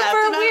before they left.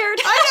 Super weird.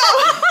 I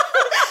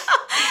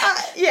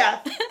know. Yeah.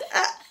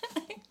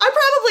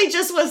 I probably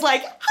just was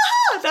like,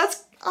 haha,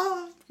 that's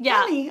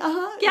funny.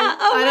 Uh-huh. Yeah.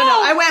 I don't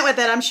know. I went with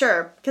it, I'm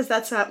sure, because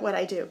that's not what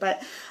I do.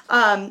 But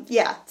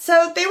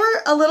so they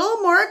were a little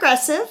more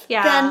aggressive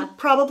than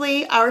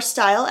probably our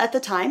style at the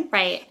time.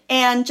 Right.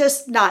 And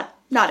just not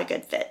a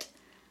good fit.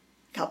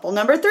 Couple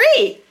number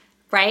 3.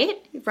 Right.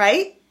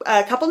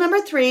 Couple number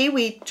 3,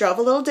 we drove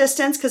a little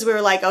distance because we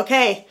were like,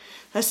 okay,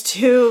 that's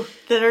 2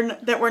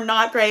 that were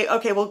not great.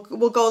 Okay,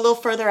 we'll go a little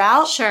further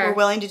out. Sure. We're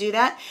willing to do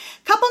that.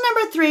 Couple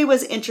number 3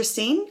 was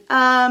interesting.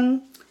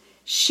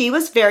 She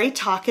was very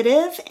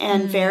talkative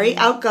and very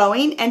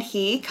outgoing, and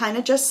he kind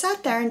of just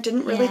sat there and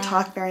didn't really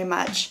talk very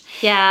much.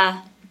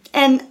 Yeah.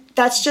 And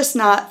that's just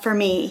not for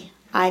me.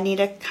 I need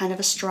a kind of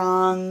a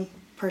strong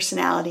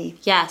personality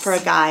for a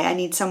guy. I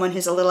need someone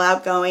who's a little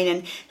outgoing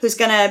and who's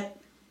going to,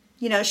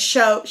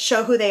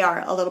 show who they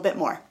are a little bit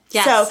more.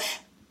 Yes. So,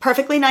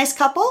 perfectly nice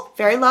couple,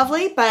 very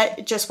lovely, but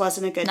it just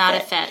wasn't a good fit. Not a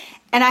fit.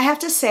 And I have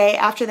to say,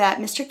 after that,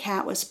 Mr.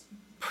 Cat was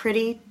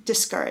pretty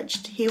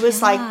discouraged. He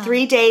was like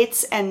 3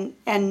 dates and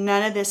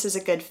none of this is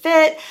a good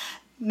fit.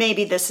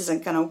 Maybe this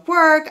isn't going to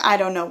work. I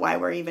don't know why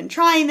we're even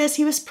trying this.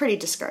 He was pretty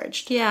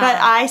discouraged. Yeah.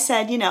 But I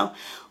said,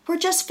 we're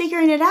just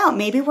figuring it out.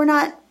 Maybe we're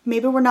not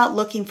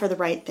looking for the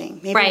right thing.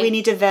 Maybe we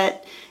need to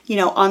vet,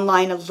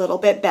 online a little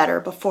bit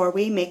better before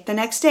we make the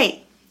next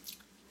date.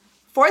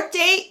 4th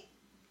date,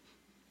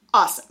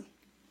 awesome.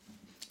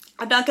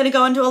 I'm not going to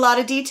go into a lot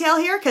of detail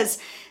here because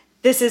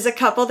this is a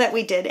couple that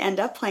we did end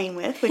up playing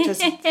with, which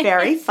was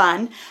very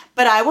fun.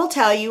 But I will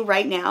tell you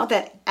right now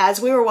that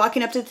as we were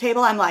walking up to the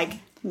table, I'm like,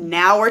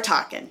 now we're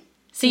talking.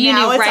 So you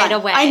knew right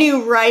away. I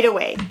knew right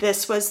away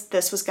this was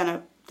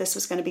gonna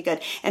be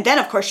good. And then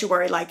of course you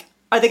worry, like,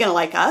 are they gonna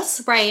like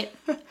us? Right.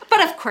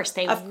 But of course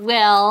they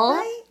will.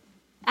 Right?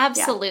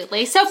 Absolutely.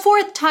 Yeah. So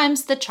 4th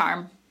time's the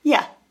charm.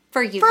 Yeah.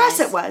 For you guys. For us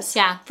it was.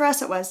 Yeah. For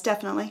us it was,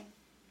 definitely.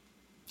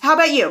 How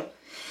about you?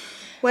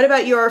 What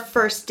about your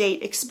first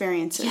date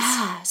experiences?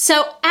 Yeah.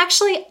 So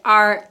actually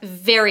our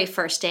very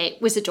first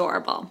date was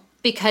adorable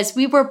because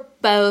we were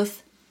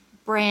both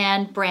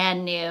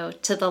brand new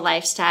to the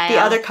lifestyle. The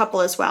other couple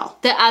as well.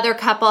 The other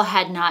couple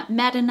had not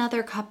met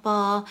another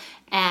couple,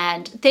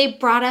 and they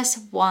brought us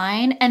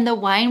wine, and the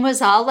wine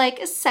was all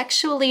like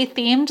sexually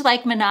themed,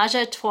 like menage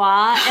a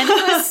trois, and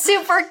it was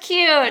super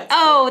cute.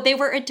 Oh, they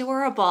were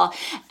adorable.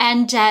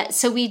 And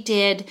so we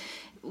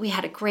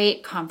had a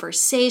great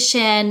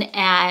conversation,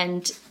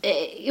 and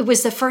it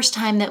was the first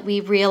time that we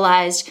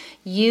realized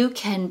you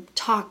can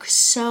talk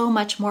so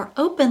much more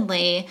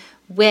openly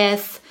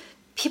with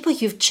people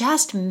you've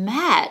just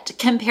met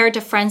compared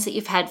to friends that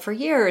you've had for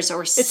years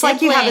or siblings. It's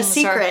like you have a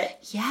secret.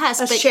 Yes.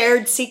 A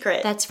shared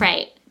secret. That's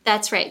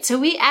right. So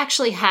we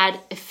actually had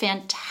a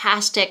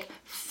fantastic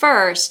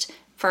first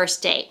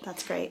date.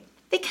 That's great.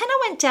 They kind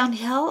of went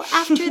downhill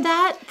after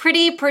that,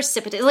 pretty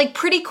precipitous, like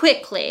pretty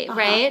quickly,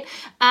 right?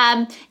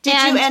 Did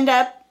you end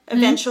up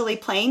eventually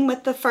playing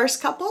with the first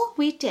couple?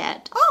 We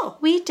did. Oh,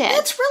 we did.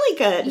 That's really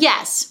good.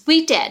 Yes,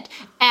 we did.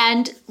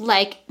 And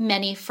like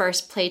many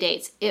first play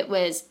dates, it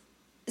was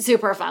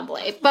super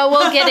fumbly, but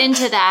we'll get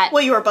into that.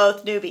 Well, you were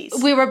both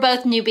newbies. We were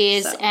both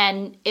newbies, so.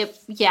 And it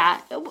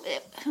not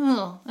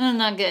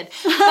good.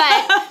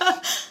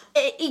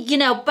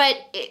 But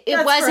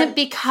it wasn't right.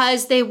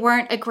 Because they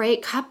weren't a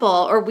great couple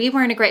or we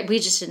weren't we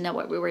just didn't know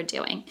what we were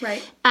doing.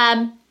 Right.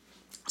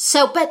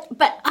 So, but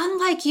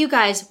unlike you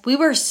guys, we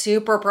were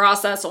super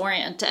process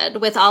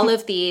oriented with all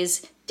of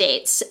these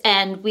dates,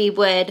 and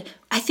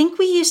I think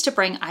we used to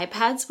bring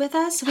iPads with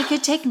us so we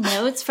could take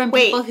notes from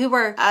people who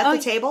were at the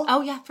table.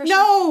 Oh yeah, for sure.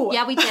 No,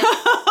 yeah, we did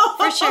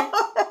for sure.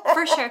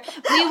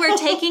 We were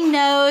taking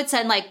notes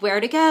and like where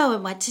to go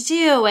and what to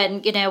do,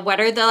 and what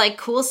are the like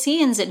cool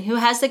scenes and who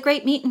has the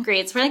great meet and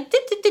greets. We're like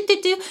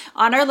do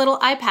on our little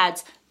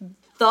iPads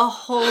the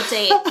whole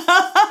date.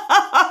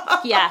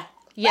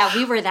 Yeah,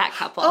 we were that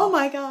couple. Oh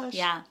my gosh.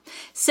 Yeah.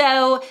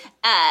 So,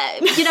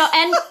 and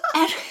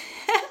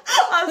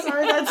I'm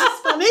sorry, that's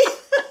just funny.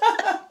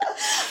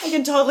 I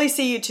can totally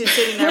see you two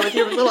sitting there with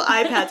your little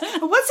iPads.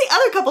 But what's the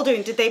other couple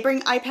doing? Did they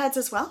bring iPads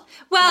as well?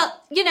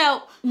 Well,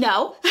 no,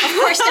 of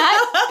course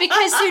not,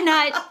 because they're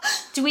not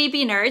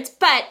dweeby nerds.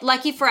 But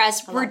lucky for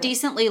us, we're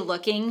decently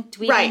looking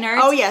dweeby nerds.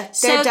 Oh yeah,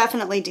 they're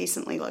definitely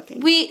decently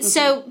looking.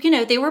 So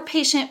they were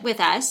patient with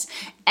us,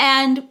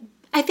 and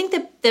I think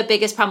the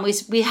biggest problem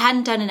was we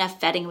hadn't done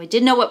enough vetting. We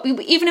didn't know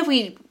even if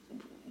we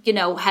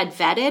had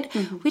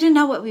vetted, we didn't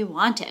know what we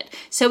wanted.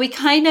 So we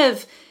kind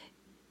of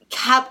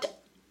kept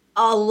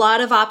a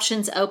lot of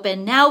options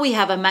open. Now we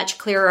have a much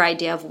clearer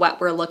idea of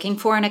what we're looking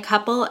for in a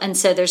couple. And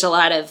so there's a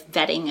lot of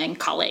vetting and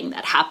culling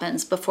that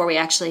happens before we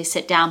actually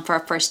sit down for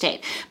a first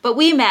date. But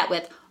we met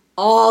with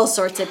all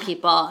sorts of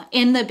people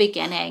in the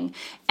beginning.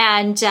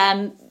 And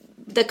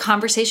the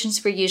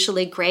conversations were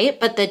usually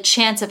great, but the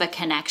chance of a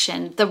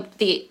connection,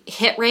 the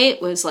hit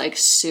rate was like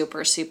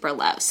super, super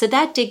low. So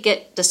that did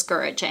get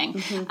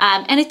discouraging.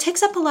 And it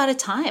takes up a lot of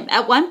time.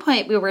 At one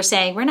point we were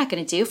saying, we're not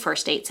going to do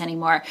first dates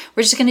anymore.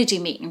 We're just going to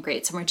do meet and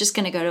greets, and we're just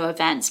going to go to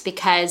events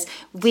because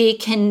we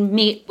can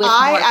meet with more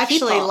people. I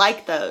actually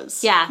like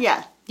those. Yeah.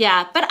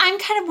 But I'm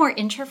kind of more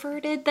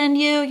introverted than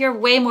you. You're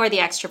way more the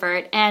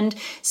extrovert. And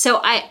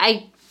so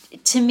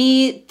to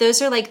me,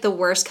 those are like the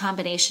worst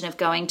combination of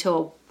going to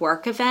a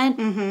work event,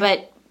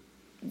 but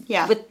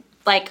with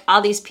like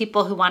all these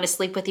people who want to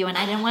sleep with you, and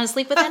I didn't want to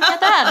sleep with any of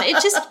them.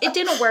 It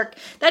didn't work.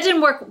 That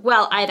didn't work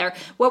well either.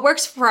 What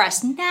works for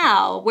us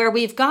now, where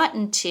we've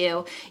gotten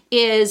to,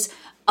 is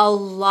a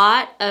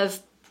lot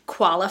of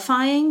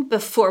qualifying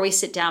before we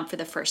sit down for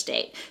the first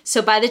date.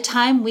 So by the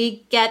time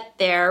we get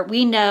there,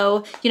 we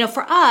know,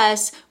 for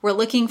us, we're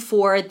looking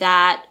for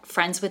that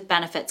friends with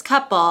benefits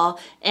couple,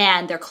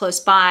 and they're close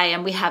by,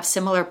 and we have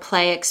similar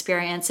play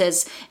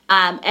experiences.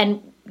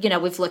 And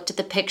we've looked at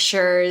the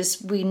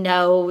pictures. We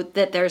know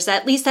that there's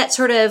at least that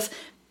sort of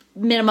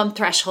minimum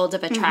threshold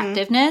of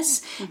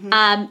attractiveness.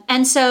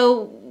 And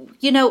so,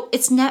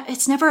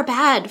 it's never a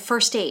bad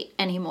first date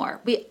anymore.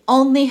 We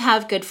only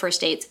have good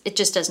first dates. It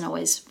just doesn't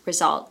always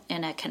result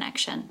in a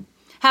connection.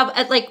 How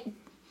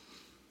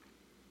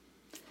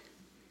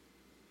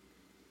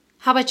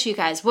about you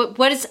guys?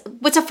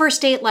 What's a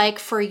first date like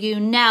for you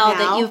now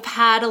that you've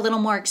had a little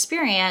more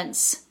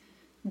experience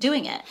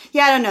doing it?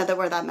 Yeah, I don't know that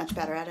we're that much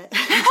better at it.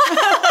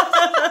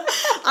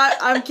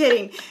 I'm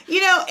kidding.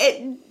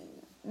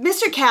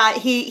 Mr. Cat,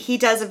 he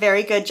does a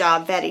very good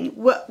job vetting.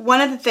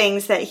 One of the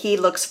things that he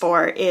looks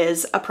for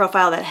is a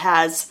profile that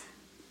has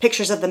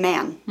pictures of the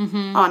man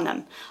on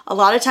them. A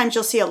lot of times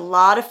you'll see a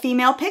lot of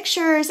female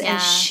pictures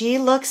and she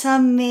looks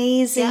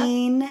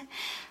amazing,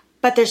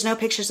 but there's no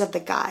pictures of the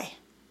guy.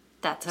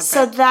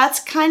 So that's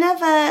kind of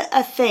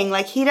a thing.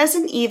 Like, he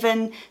doesn't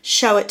even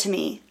show it to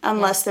me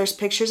unless there's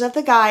pictures of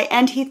the guy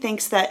and he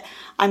thinks that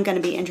I'm going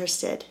to be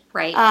interested.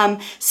 Right.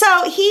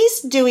 So he's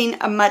doing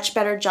a much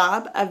better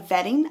job of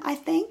vetting, I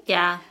think.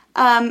 Yeah.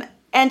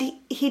 And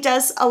he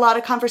does a lot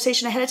of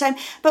conversation ahead of time.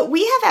 But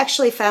we have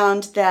actually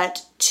found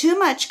that too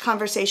much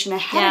conversation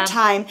ahead of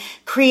time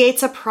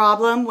creates a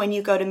problem when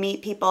you go to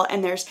meet people.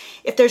 And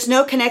if there's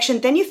no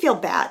connection, then you feel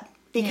bad.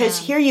 Because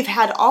here you've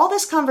had all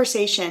this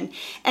conversation,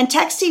 and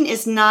texting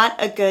is not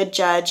a good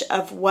judge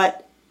of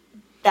what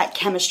that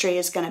chemistry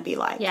is going to be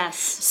like. Yes.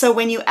 So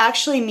when you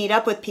actually meet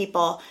up with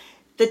people,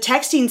 the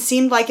texting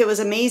seemed like it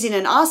was amazing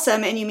and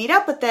awesome, and you meet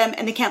up with them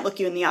and they can't look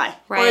you in the eye.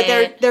 Right.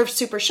 Or they're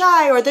super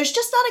shy, or there's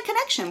just not a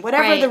connection,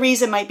 whatever the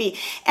reason might be.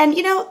 And,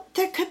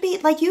 there could be,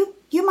 like,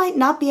 you might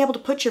not be able to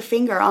put your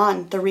finger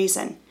on the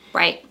reason.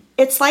 Right.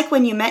 It's like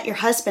when you met your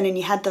husband and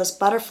you had those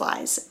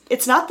butterflies.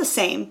 It's not the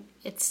same.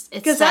 It's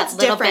that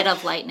little bit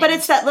of lightning. But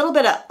it's that little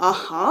bit of,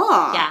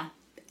 Yeah.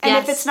 And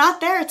if it's not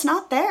there, it's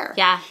not there.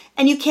 Yeah.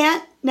 And you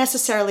can't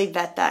necessarily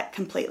vet that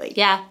completely.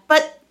 Yeah.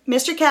 But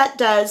Mr. Cat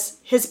does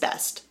his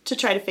best to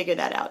try to figure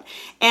that out.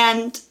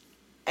 And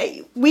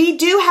we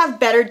do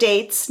have better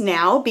dates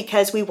now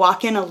because we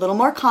walk in a little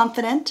more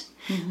confident.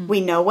 Mm-hmm.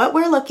 We know what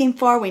we're looking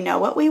for. We know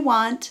what we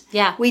want.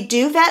 Yeah. We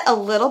do vet a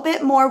little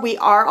bit more. We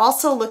are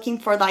also looking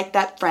for like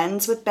that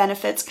friends with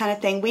benefits kind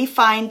of thing. We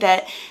find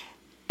that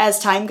as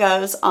time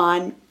goes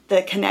on,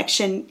 the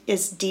connection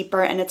is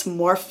deeper and it's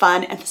more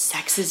fun and the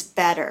sex is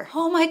better.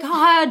 Oh my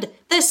God.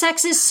 The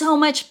sex is so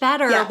much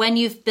better when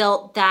you've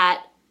built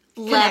that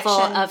level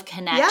of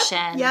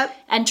connection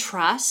and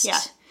trust. Yeah.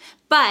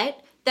 But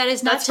that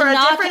is not That's to for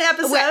knock... a different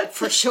episode.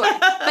 For sure.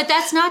 But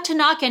that's not to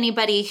knock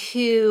anybody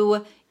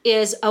who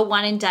is a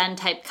one and done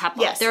type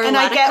couple. Yes, there are and a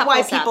lot I get of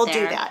why couples people out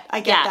there. do that. I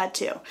get that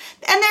too.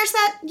 And there's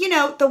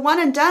that, the one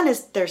and done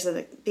is, there's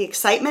the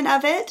excitement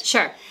of it.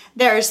 Sure.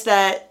 There's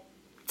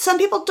some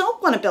people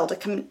don't want to build a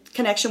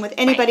connection with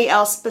anybody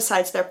else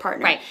besides their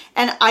partner. Right.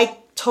 And I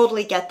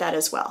totally get that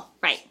as well.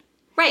 Right.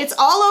 Right. It's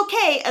all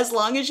okay as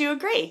long as you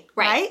agree.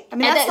 Right? I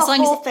mean, and that's the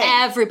whole thing. As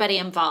long as everybody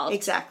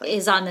involved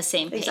is on the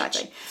same page.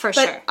 Exactly. For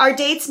but sure. Our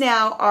dates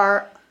now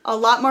are a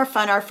lot more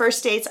fun. Our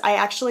first dates, I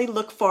actually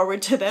look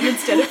forward to them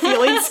instead of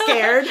feeling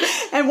scared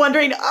and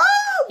wondering,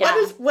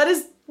 what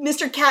is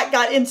Mr. Cat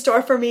got in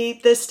store for me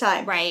this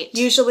time? Right.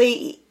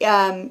 Usually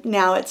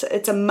now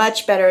it's a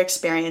much better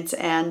experience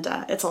and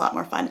it's a lot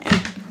more fun.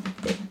 And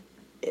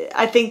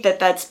I think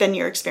that's been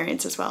your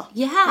experience as well.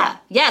 Yeah.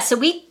 So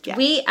we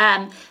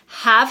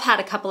have had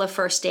a couple of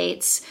first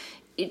dates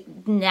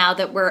now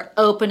that we're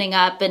opening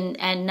up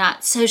and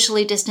not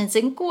socially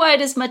distancing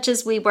quite as much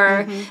as we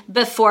were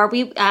before.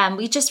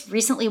 We just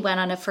recently went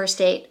on a first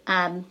date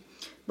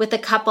with a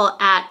couple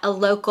at a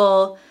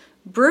local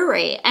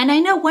brewery. And I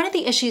know one of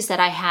the issues that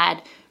I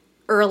had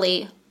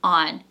early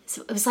on,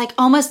 so it was like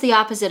almost the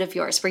opposite of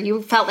yours, where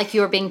you felt like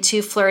you were being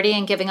too flirty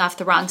and giving off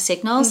the wrong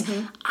signals.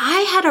 I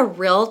had a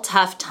real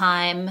tough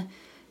time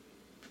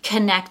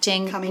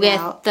connecting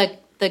with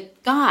the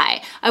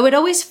guy. I would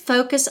always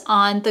focus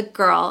on the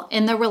girl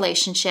in the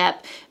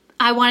relationship.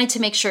 I wanted to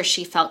make sure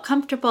she felt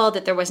comfortable,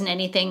 that there wasn't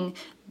anything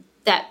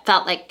that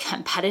felt like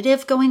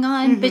competitive going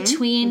on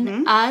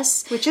between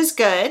us. Which is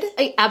good.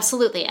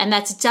 Absolutely. And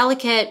that's a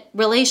delicate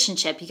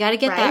relationship. You got to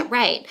get that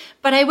right.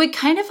 But I would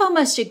kind of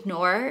almost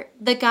ignore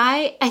the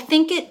guy. I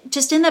think it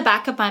just in the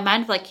back of my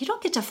mind, like, you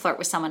don't get to flirt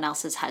with someone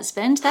else's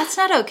husband. That's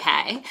not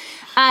okay.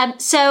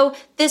 So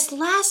this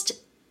last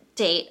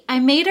date, I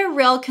made a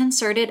real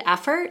concerted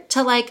effort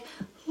to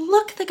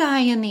look the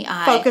guy in the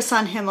eye. Focus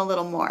on him a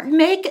little more.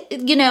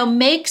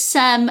 Make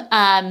some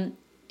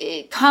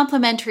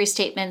complimentary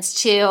statements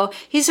too.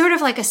 He's sort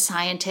of like a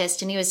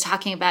scientist, and he was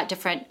talking about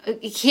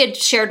he had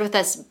shared with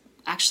us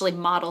actually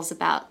models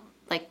about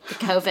like the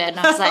COVID, and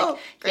I was like,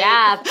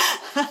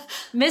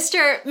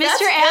 Mr.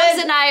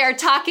 Evans and I are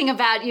talking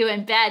about you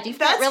in bed. You've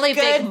got really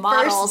big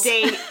models. First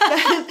date.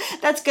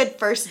 That's good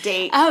first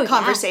date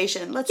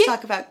conversation. Let's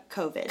talk about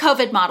COVID.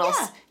 COVID models.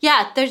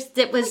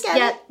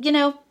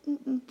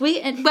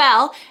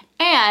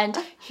 And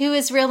he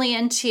was really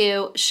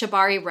into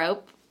shibari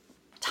rope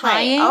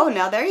tying. Right. Oh,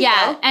 now there you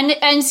go.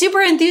 And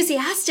super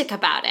enthusiastic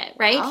about it,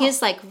 right? Oh.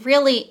 He's like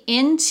really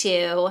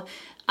into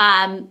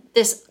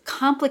this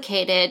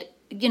complicated,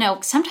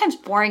 sometimes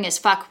boring as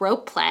fuck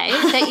rope play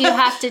that you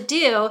have to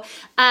do.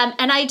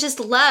 And I just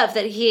love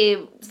that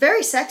it's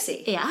very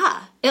sexy.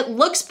 Yeah. It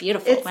looks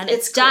beautiful when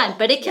it's done, cool.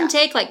 But it can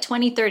take like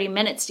 20, 30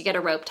 minutes to get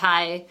a rope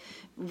tie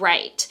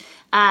right.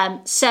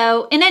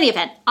 So in any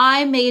event,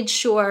 I made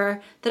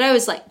sure that I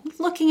was like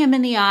looking him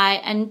in the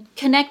eye and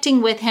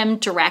connecting with him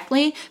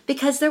directly,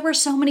 because there were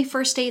so many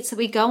first dates that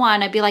we go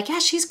on. I'd be like, yeah,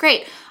 she's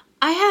great.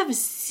 I have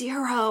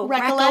zero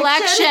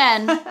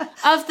recollection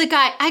of the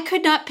guy. I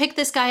could not pick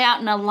this guy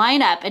out in a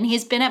lineup, and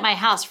he's been at my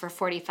house for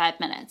 45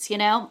 minutes,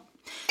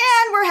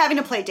 And we're having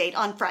a play date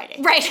on Friday.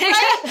 Right.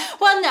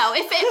 Well, no,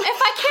 if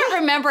I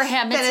can't remember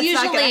him, it's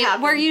usually,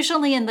 we're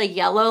usually in the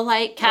yellow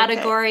light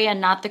category and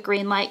not the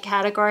green light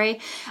category.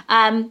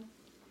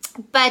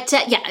 But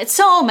it's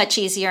so much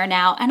easier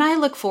now. And I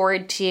look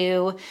forward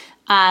to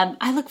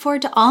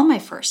all my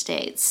first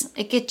dates.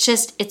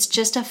 It's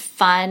just a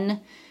fun,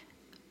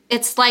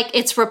 it's like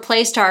it's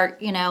replaced our,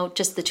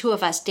 just the two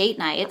of us date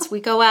nights. We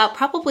go out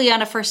probably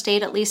on a first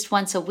date at least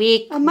once a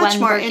week. A much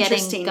more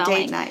interesting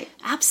date night.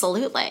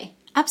 Absolutely.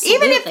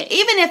 Even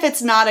if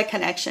it's not a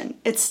connection,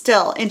 it's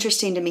still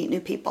interesting to meet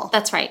new people.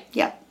 That's right.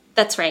 Yep.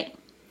 That's right.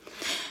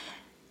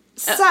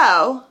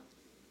 So,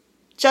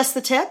 just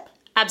the tip?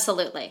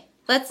 Absolutely.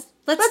 Let's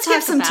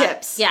give some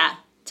tips. Yeah.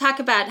 Talk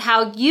about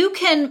how you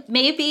can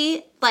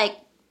maybe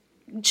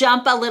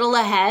jump a little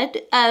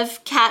ahead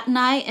of Kat and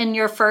I in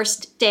your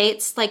first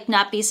dates,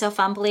 not be so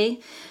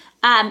fumbly.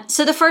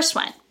 So the first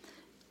one,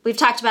 we've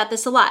talked about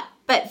this a lot.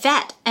 But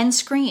vet and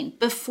screen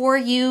before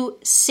you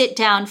sit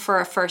down for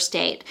a first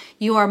date.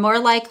 You are more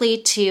likely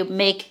to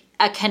make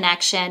a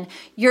connection.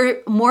 You're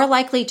more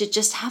likely to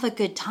just have a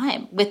good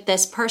time with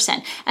this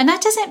person. And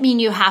that doesn't mean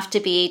you have to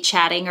be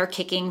chatting or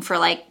kicking for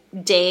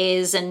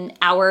days and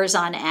hours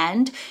on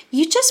end.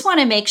 You just want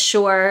to make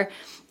sure,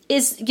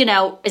 is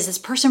this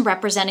person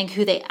representing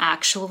who they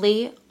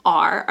actually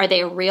are? Are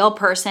they a real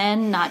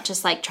person, not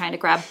just trying to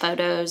grab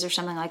photos or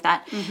something like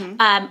that?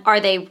 Mm-hmm. Are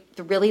they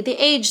really the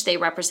age they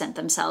represent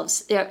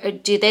themselves?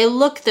 Do they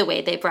look the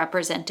way they've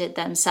represented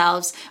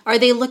themselves? Are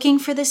they looking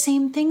for the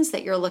same things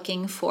that you're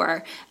looking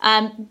for?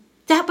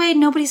 That way,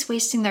 nobody's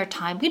wasting their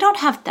time. We don't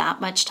have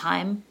that much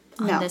time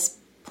on this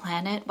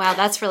planet. Wow,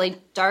 that's really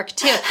dark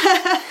too.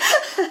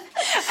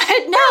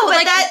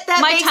 But that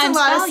makes a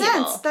lot of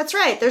sense. That's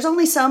right. There's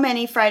only so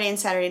many Friday and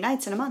Saturday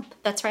nights in a month.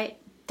 That's right.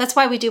 That's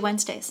why we do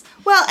Wednesdays.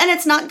 Well, and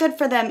it's not good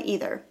for them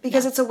either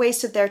because it's a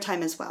waste of their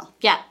time as well.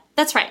 Yeah,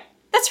 that's right.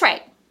 That's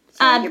right.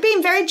 So you're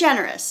being very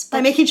generous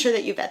by making sure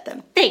that you vet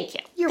them. Thank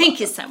you. Thank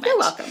you so much. You're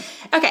welcome.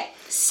 Okay,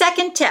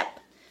 second tip.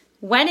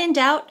 When in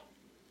doubt,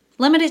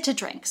 limit it to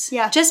drinks.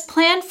 Yeah. Just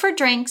plan for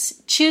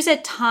drinks. Choose a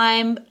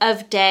time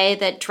of day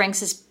that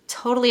drinks is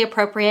totally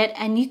appropriate,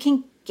 and you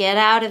can get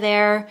out of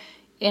there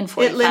in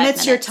 45 minutes. It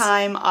limits your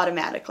time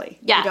automatically.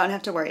 Yeah. You don't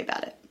have to worry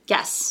about it.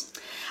 Yes.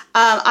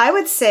 I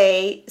would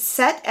say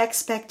set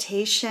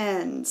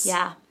expectations.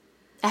 Yeah.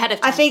 Ahead of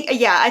time.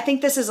 I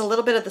think this is a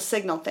little bit of the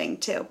signal thing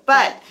too.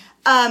 But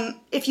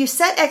if you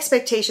set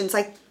expectations,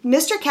 like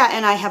Mr. Cat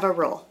and I have a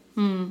rule.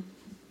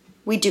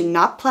 We do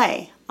not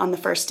play on the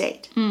first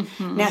date.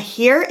 Mm-hmm. Now,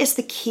 here is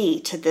the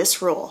key to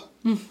this rule.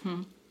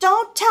 Mm-hmm.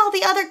 Don't tell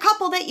the other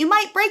couple that you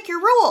might break your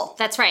rule.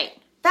 That's right.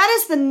 That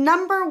is the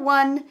number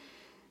one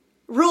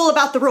rule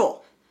about the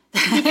rule.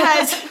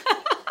 Because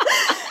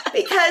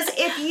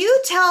if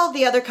you tell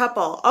the other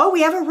couple, oh,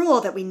 we have a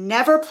rule that we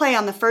never play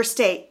on the first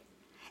date,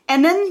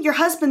 and then your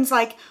husband's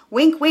like,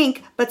 wink,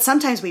 wink, but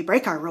sometimes we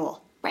break our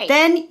rule. Right.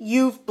 Then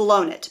you've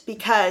blown it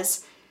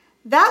because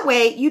that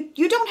way you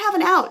don't have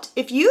an out.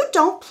 If you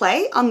don't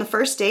play on the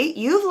first date,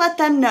 you've let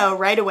them know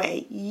right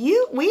away.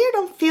 We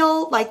don't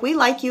feel like we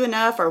like you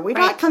enough or we're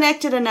not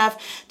connected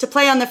enough to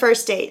play on the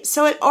first date.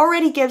 So it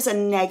already gives a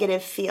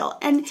negative feel.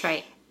 And that's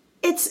right.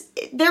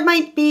 There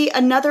might be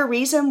another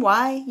reason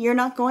why you're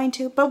not going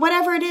to, but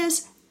whatever it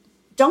is,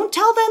 don't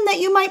tell them that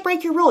you might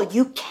break your rule.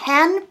 You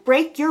can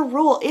break your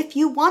rule if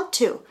you want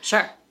to.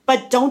 Sure.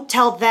 But don't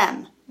tell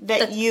them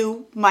that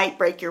you might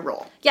break your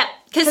rule. Yeah.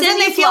 Because then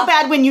they feel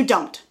bad when you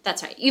don't.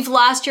 That's right. You've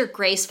lost your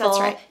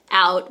graceful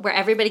out where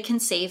everybody can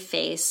save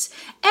face.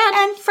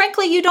 And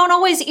frankly, you can't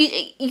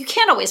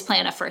always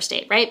plan a first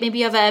date, right? Maybe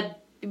you have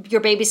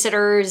your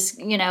babysitter's,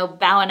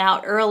 bowing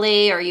out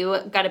early or you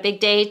got a big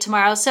day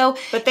tomorrow.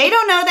 But they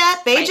don't know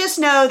that. They just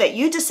know that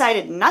you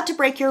decided not to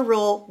break your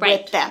rule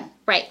with them.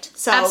 Right.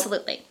 So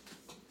absolutely.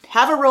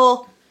 Have a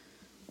rule.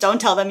 Don't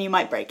tell them you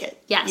might break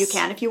it. Yes. You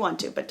can if you want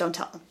to, but don't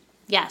tell them.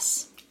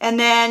 Yes. And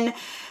then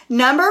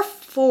number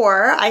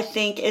 4, I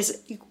think,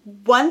 is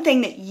one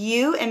thing that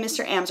you and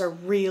Mr. Ams are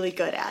really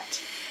good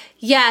at.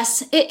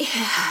 Yes.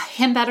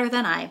 Him better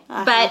than I.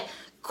 Uh-huh. But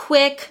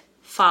quick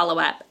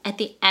follow-up at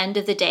the end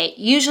of the date.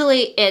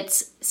 Usually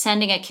it's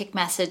sending a quick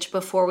message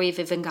before we've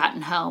even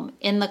gotten home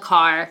in the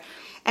car.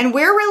 And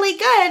we're really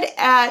good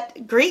at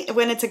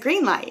when it's a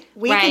green light.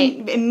 We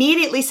can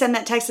immediately send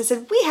that text that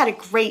says, we had a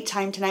great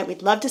time tonight.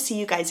 We'd love to see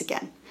you guys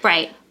again.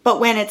 Right. But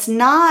when it's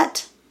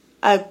not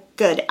a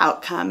good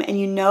outcome and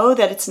you know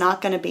that it's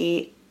not going to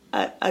be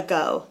a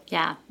go.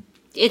 Yeah.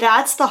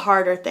 That's the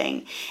harder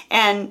thing.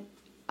 And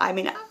I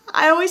mean,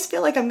 I always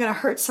feel like I'm going to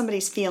hurt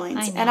somebody's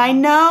feelings. And I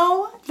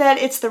know that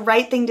it's the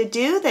right thing to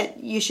do,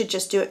 that you should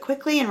just do it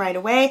quickly and right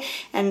away,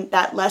 and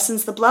that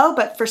lessens the blow.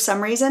 But for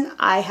some reason,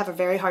 I have a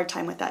very hard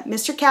time with that.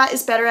 Mr. Cat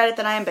is better at it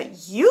than I am,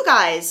 but you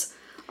guys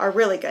are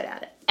really good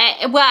at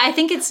it. Well, I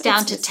think it's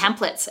down to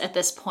templates at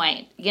this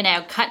point.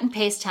 Cut and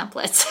paste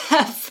templates.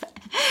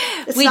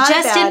 We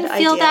just didn't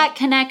feel that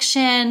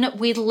connection.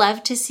 We'd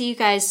love to see you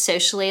guys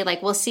socially.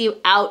 Like, we'll see you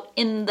out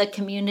in the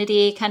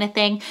community kind of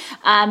thing.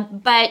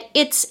 But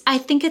I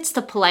think it's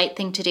the polite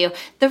thing to do.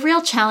 The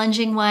real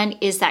challenging one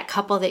is that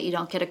couple that you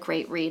don't get a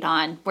great read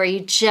on, where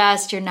you're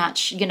not,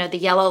 the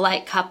yellow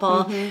light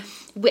couple.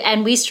 Mm-hmm.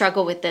 And we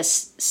struggle with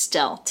this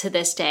still to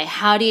this day.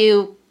 How do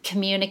you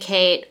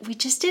communicate? We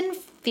just didn't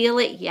feel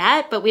it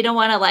yet, but we don't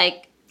want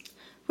to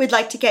we'd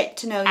like to get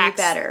to know you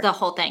better. The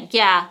whole thing.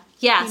 Yeah.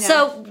 Yeah.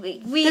 So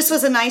this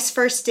was a nice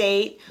first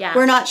date. Yeah.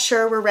 We're not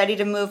sure we're ready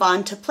to move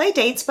on to play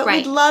dates, but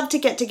we'd love to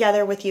get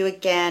together with you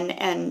again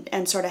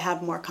and sort of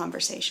have more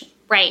conversation.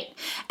 Right.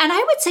 And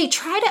I would say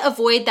try to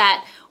avoid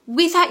that.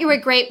 We thought you were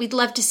great. We'd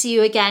love to see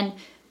you again.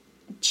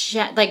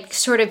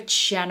 Sort of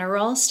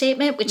general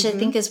statement, which I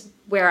think is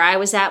where I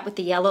was at with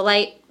the yellow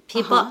light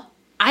people. Uh-huh.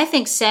 I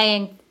think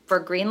saying for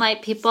green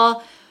light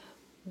people,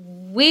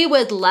 we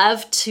would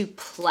love to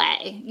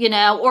play,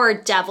 or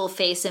devil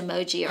face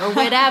emoji or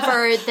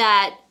whatever.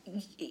 That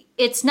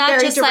it's not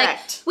very just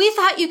direct. We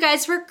thought you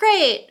guys were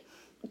great. ...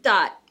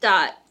 I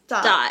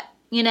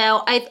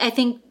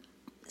think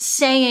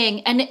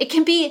saying, and it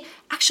can be,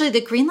 actually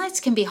the green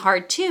lights can be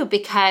hard too,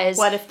 because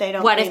what if they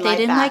didn't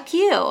like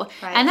you? Right.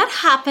 And that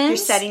happens. You're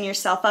setting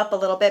yourself up a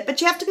little bit,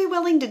 but you have to be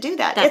willing to do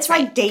that. It's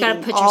like dating you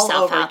gotta put all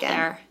yourself over out again.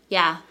 there.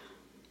 Yeah.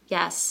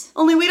 Yes.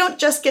 Only we don't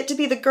just get to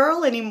be the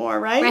girl anymore,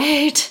 right?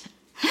 Right.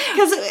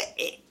 Because,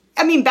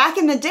 back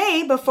in the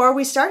day, before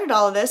we started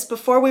all of this,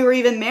 before we were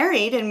even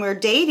married and we were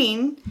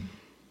dating,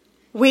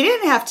 we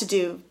didn't have to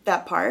do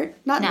that part.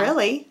 Not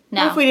really.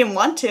 No. Not if we didn't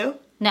want to.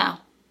 No.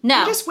 We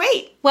just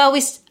wait. Well,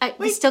 we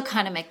still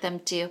kind of make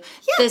them do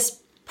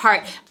this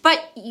part.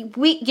 But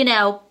we,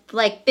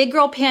 like big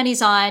girl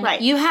panties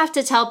on, you have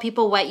to tell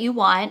people what you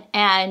want.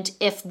 And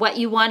if what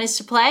you want is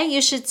to play,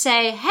 you should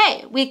say,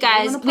 hey, we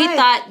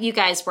thought you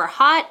guys were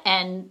hot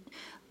and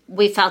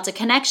we felt a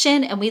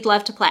connection and we'd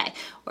love to play.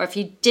 Or if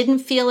you didn't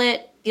feel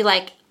it, be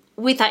like,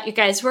 we thought you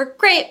guys were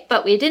great,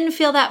 but we didn't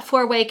feel that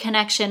 4-way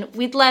connection.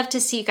 We'd love to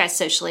see you guys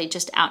socially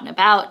just out and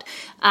about.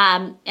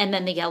 And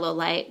then the yellow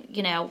light,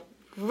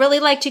 really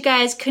liked you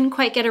guys, couldn't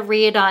quite get a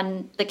read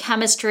on the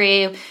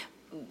chemistry.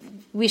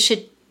 We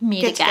should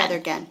get together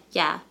again.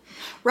 Yeah.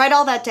 Write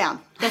all that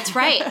down. That's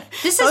right.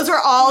 That's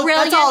all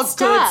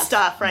good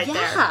stuff right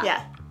there.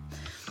 Yeah.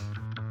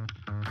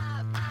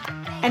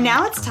 And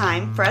now it's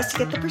time for us to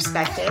get the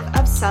perspective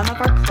of some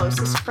of our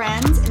closest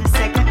friends in a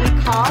segment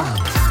we call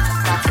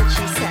That's What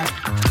She Said.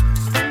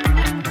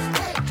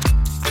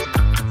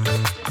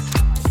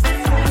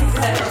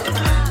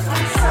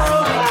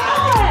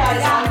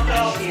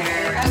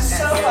 I'm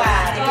so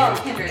glad.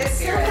 It's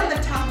so from the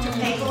top to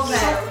table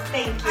that.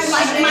 Thank you.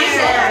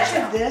 Much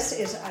of this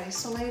is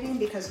isolating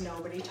because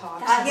nobody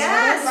talks.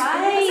 Yes,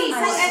 right.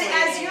 And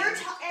as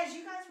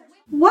you guys were,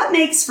 what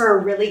makes for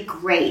a really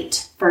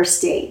great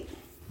first date?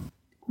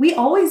 We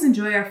always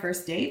enjoy our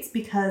first dates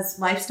because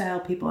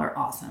lifestyle people are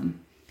awesome.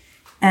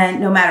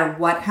 And no matter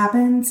what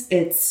happens,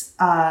 it's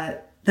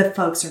the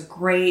folks are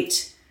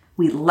great.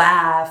 We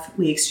laugh,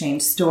 we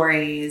exchange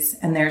stories,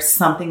 and there's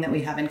something that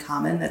we have in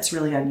common that's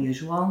really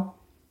unusual.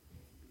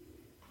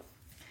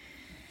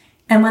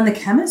 And when the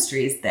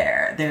chemistry is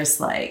there, there's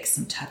like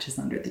some touches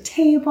under the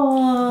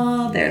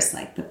table. There's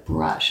like the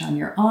brush on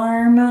your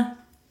arm.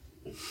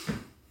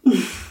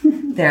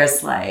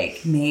 There's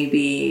like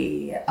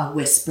maybe a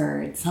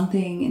whispered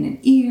something in an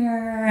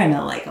ear and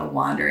a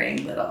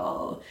wandering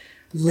little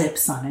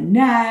lips on a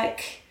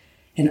neck.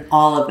 And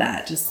all of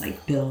that just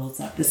like builds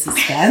up the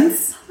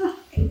suspense.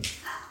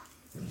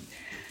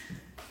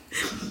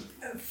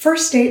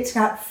 First dates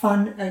got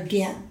fun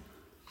again.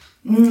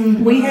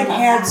 Mm-hmm. We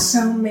had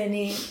so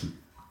many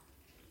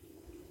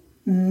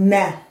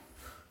meh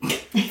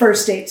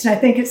first dates, and I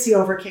think it's the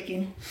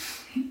overkicking.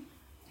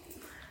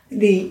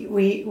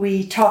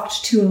 We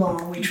talked too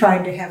long. We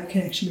tried to have a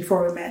connection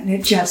before we met, and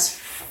it just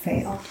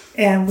failed.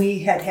 And we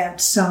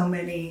had so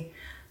many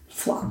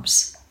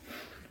flops.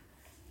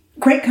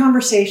 Great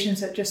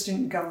conversations that just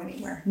didn't go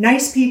anywhere.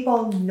 Nice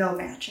people, no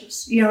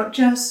matches.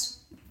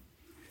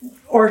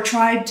 Or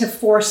tried to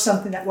force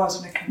something that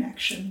wasn't a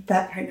connection,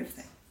 that kind of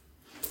thing.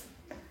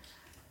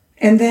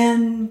 And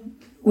then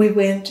we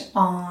went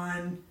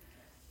on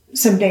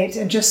some dates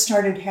and just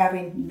started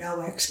having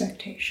no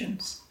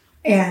expectations.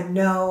 And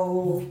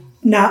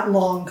not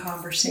long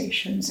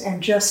conversations,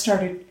 and just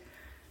started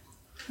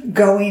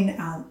going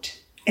out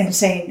and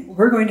saying,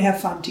 we're going to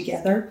have fun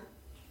together,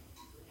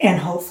 and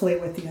hopefully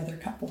with the other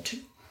couple too.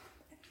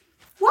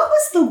 What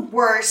was the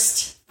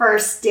worst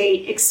first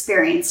date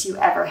experience you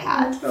ever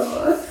had?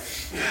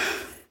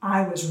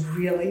 I was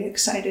really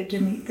excited to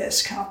meet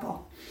this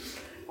couple.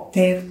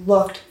 They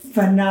looked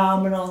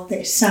phenomenal.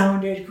 They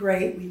sounded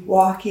great. We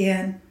walk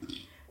in,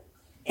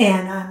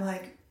 and I'm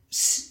like,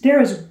 there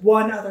is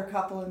one other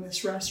couple in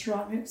this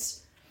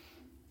restaurant.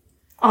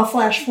 I'll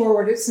flash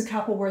forward. It's the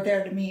couple we're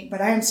there to meet, but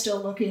I am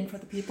still looking for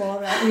the people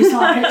that we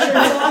saw pictures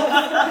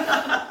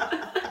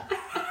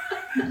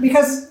of.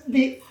 Because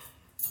the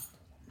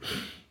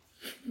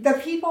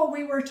people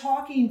we were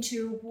talking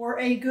to were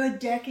a good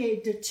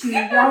decade to two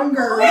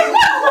younger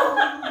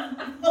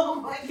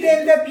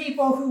than the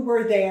people who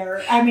were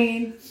there. I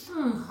mean,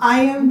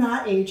 I am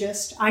not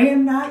ageist. I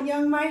am not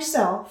young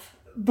myself,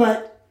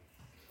 but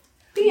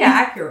be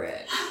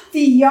accurate.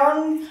 The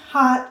young,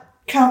 hot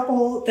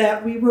couple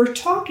that we were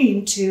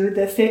talking to,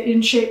 the fit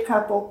in shape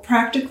couple,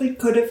 practically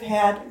could have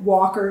had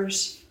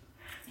walkers,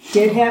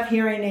 did have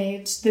hearing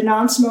aids. The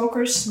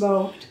non-smokers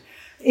smoked.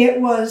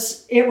 It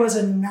was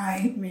a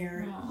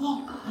nightmare.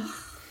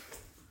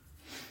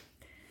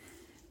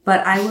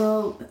 But I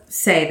will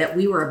say that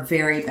we were a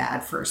very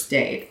bad first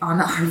date on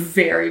our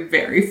very,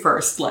 very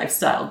first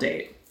lifestyle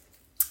date.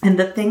 And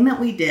the thing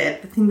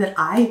that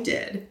I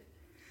did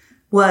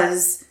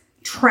was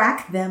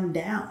track them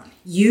down,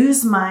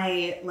 use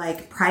my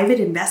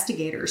private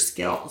investigator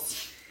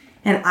skills.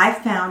 And I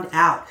found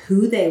out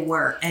who they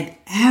were and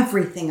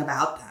everything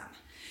about them.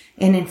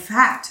 And in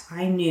fact,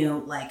 I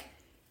knew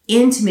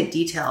intimate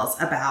details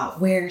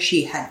about where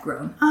she had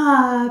grown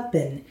up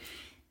and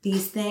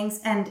these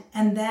things. And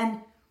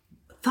then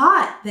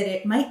thought that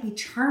it might be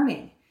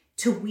charming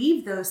to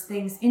weave those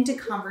things into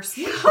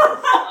conversation.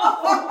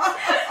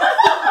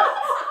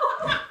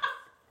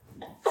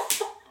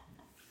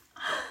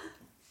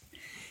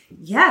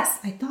 Yes,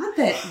 I thought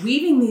that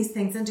weaving these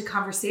things into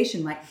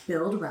conversation might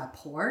build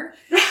rapport.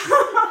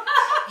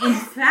 In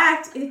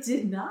fact, it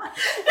did not.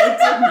 It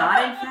did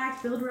not, in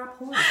fact, build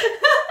rapport.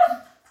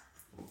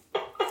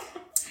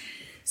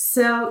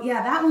 So,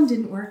 yeah, that one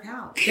didn't work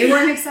out. They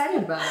weren't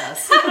excited about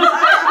us.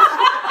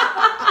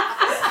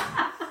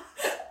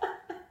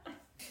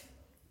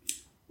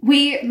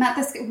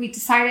 We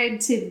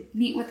decided to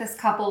meet with this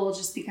couple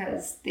just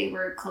because they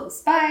were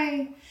close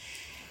by.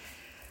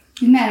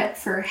 We met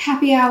for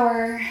happy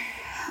hour,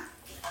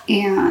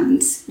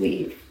 and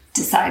we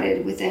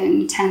decided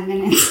within 10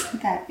 minutes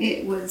that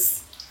it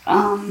was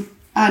a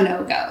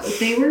no-go.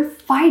 They were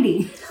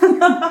fighting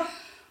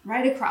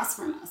right across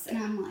from us, and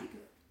I'm like,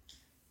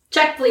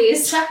 check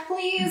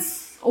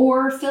please,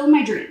 or fill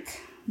my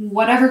drink.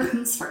 Whatever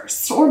comes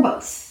first, or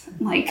both.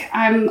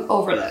 I'm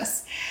over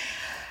this.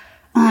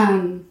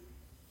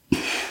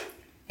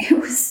 It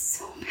was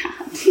so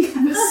bad.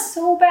 It was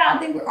so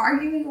bad. They were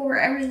arguing over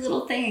every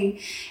little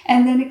thing.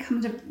 And then it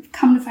come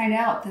to find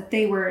out that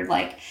they were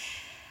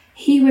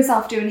he was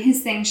off doing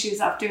his thing, she was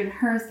off doing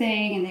her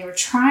thing, and they were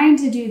trying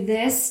to do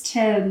this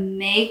to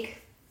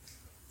make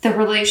the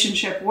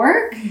relationship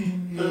work.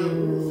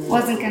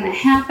 Wasn't going to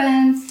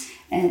happen.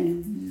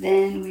 And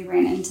then we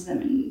ran into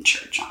them in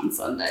church on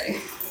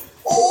Sunday.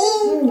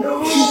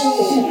 Oh,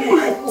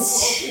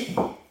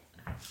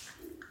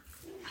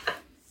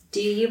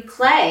 do you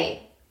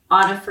play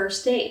on a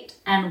first date?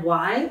 And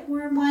why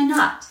or why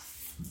not?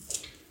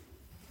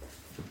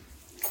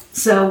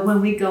 So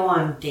when we go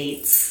on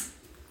dates,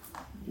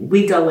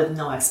 we go with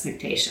no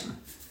expectation.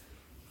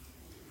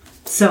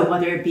 So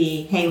whether it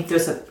be, hey, if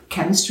there's a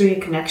chemistry, a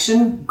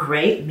connection,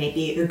 great.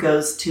 Maybe it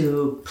goes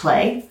to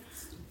play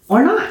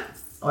or not.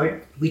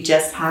 Or we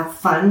just have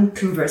fun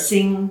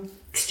conversing,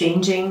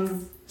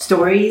 exchanging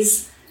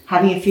stories,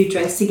 having a few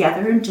drinks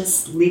together and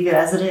just leave it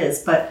as it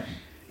is. But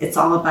it's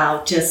all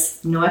about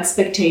just no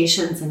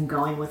expectations and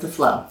going with the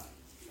flow.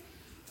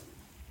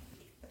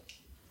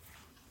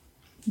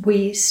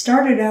 We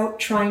started out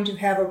trying to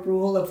have a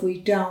rule of we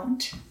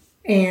don't,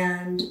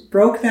 and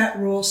broke that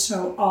rule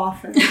so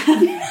often that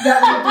we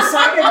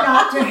decided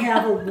not to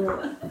have a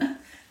rule.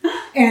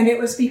 And it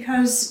was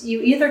because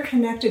you either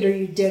connected or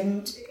you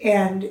didn't,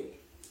 and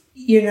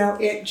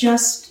it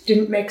just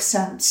didn't make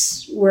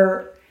sense.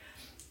 We're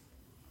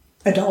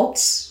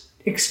adults,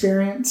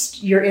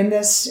 experienced. You're in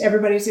this,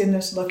 everybody's in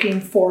this looking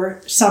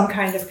for some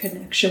kind of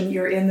connection.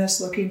 You're in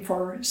this looking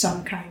for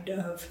some kind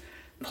of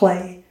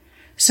play.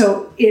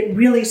 So it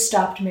really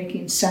stopped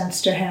making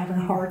sense to have a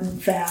hard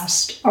and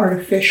fast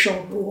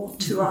artificial rule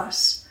to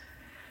us.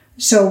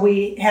 So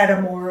we had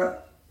a more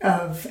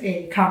of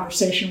a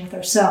conversation with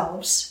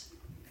ourselves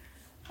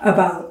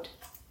about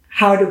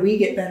how do we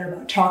get better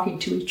about talking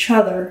to each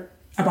other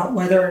about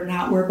whether or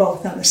not we're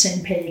both on the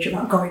same page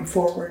about going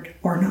forward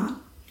or not.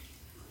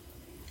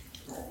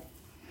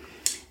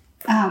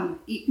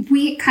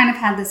 We kind of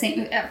had the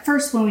same, at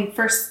first when we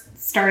first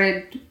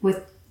started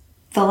with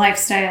the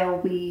lifestyle,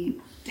 we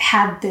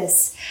had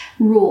this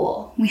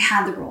rule. We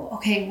had the rule,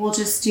 okay, we'll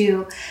just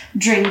do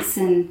drinks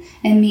and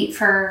meet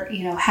for,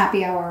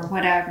 happy hour or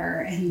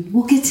whatever, and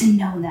we'll get to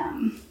know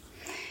them.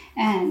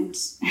 And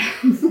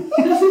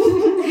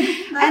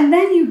and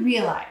then you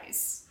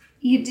realize,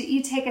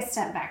 you take a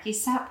step back. You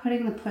stop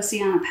putting the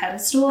pussy on a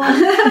pedestal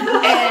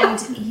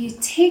and you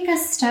take a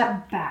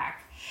step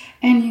back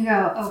and you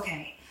go,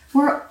 okay,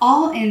 we're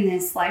all in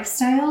this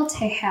lifestyle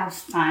to have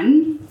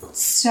fun.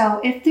 So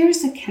if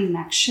there's a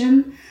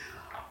connection,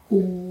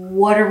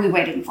 what are we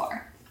waiting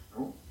for?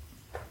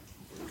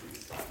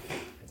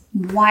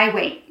 Why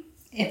wait?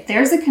 If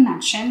there's a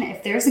connection,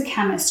 if there's a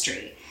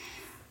chemistry,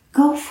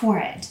 go for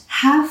it.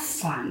 Have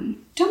fun.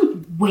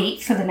 Don't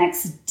wait for the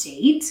next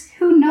date.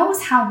 Who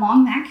knows how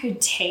long that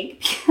could take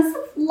because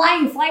of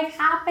life. Life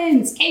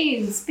happens.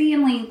 Kids,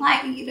 family,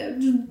 life,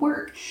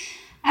 work,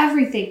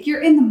 everything.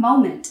 You're in the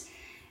moment.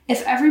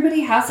 If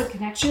everybody has a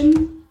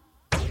connection,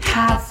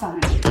 Have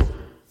fun.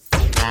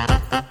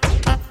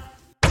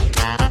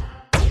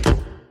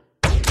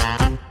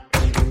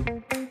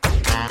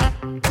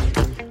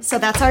 So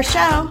that's our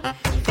show.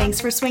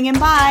 Thanks for swinging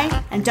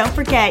by. And don't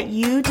forget,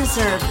 you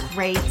deserve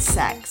great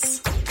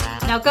sex.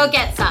 Now go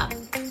get some.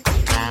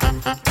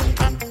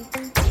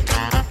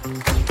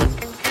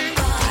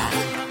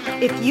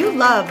 If you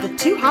love the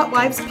Two Hot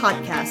Wives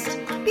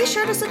podcast, be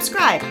sure to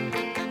subscribe.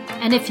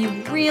 And if you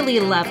really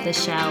love the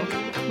show,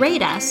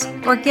 rate us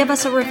or give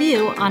us a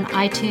review on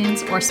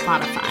iTunes or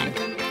Spotify.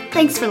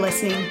 Thanks for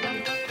listening.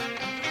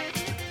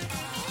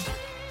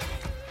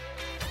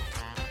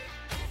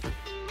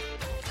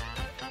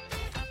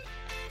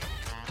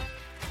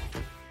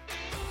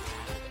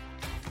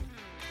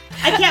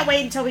 I can't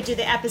wait until we do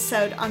the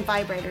episode on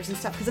vibrators and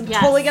stuff because I'm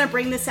totally going to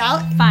bring this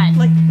out. Fun.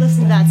 Like,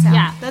 listen to that sound.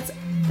 Yeah. That's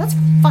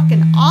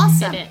fucking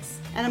awesome. It is.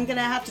 And I'm going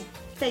to have to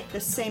fake the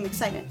same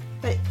excitement.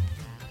 But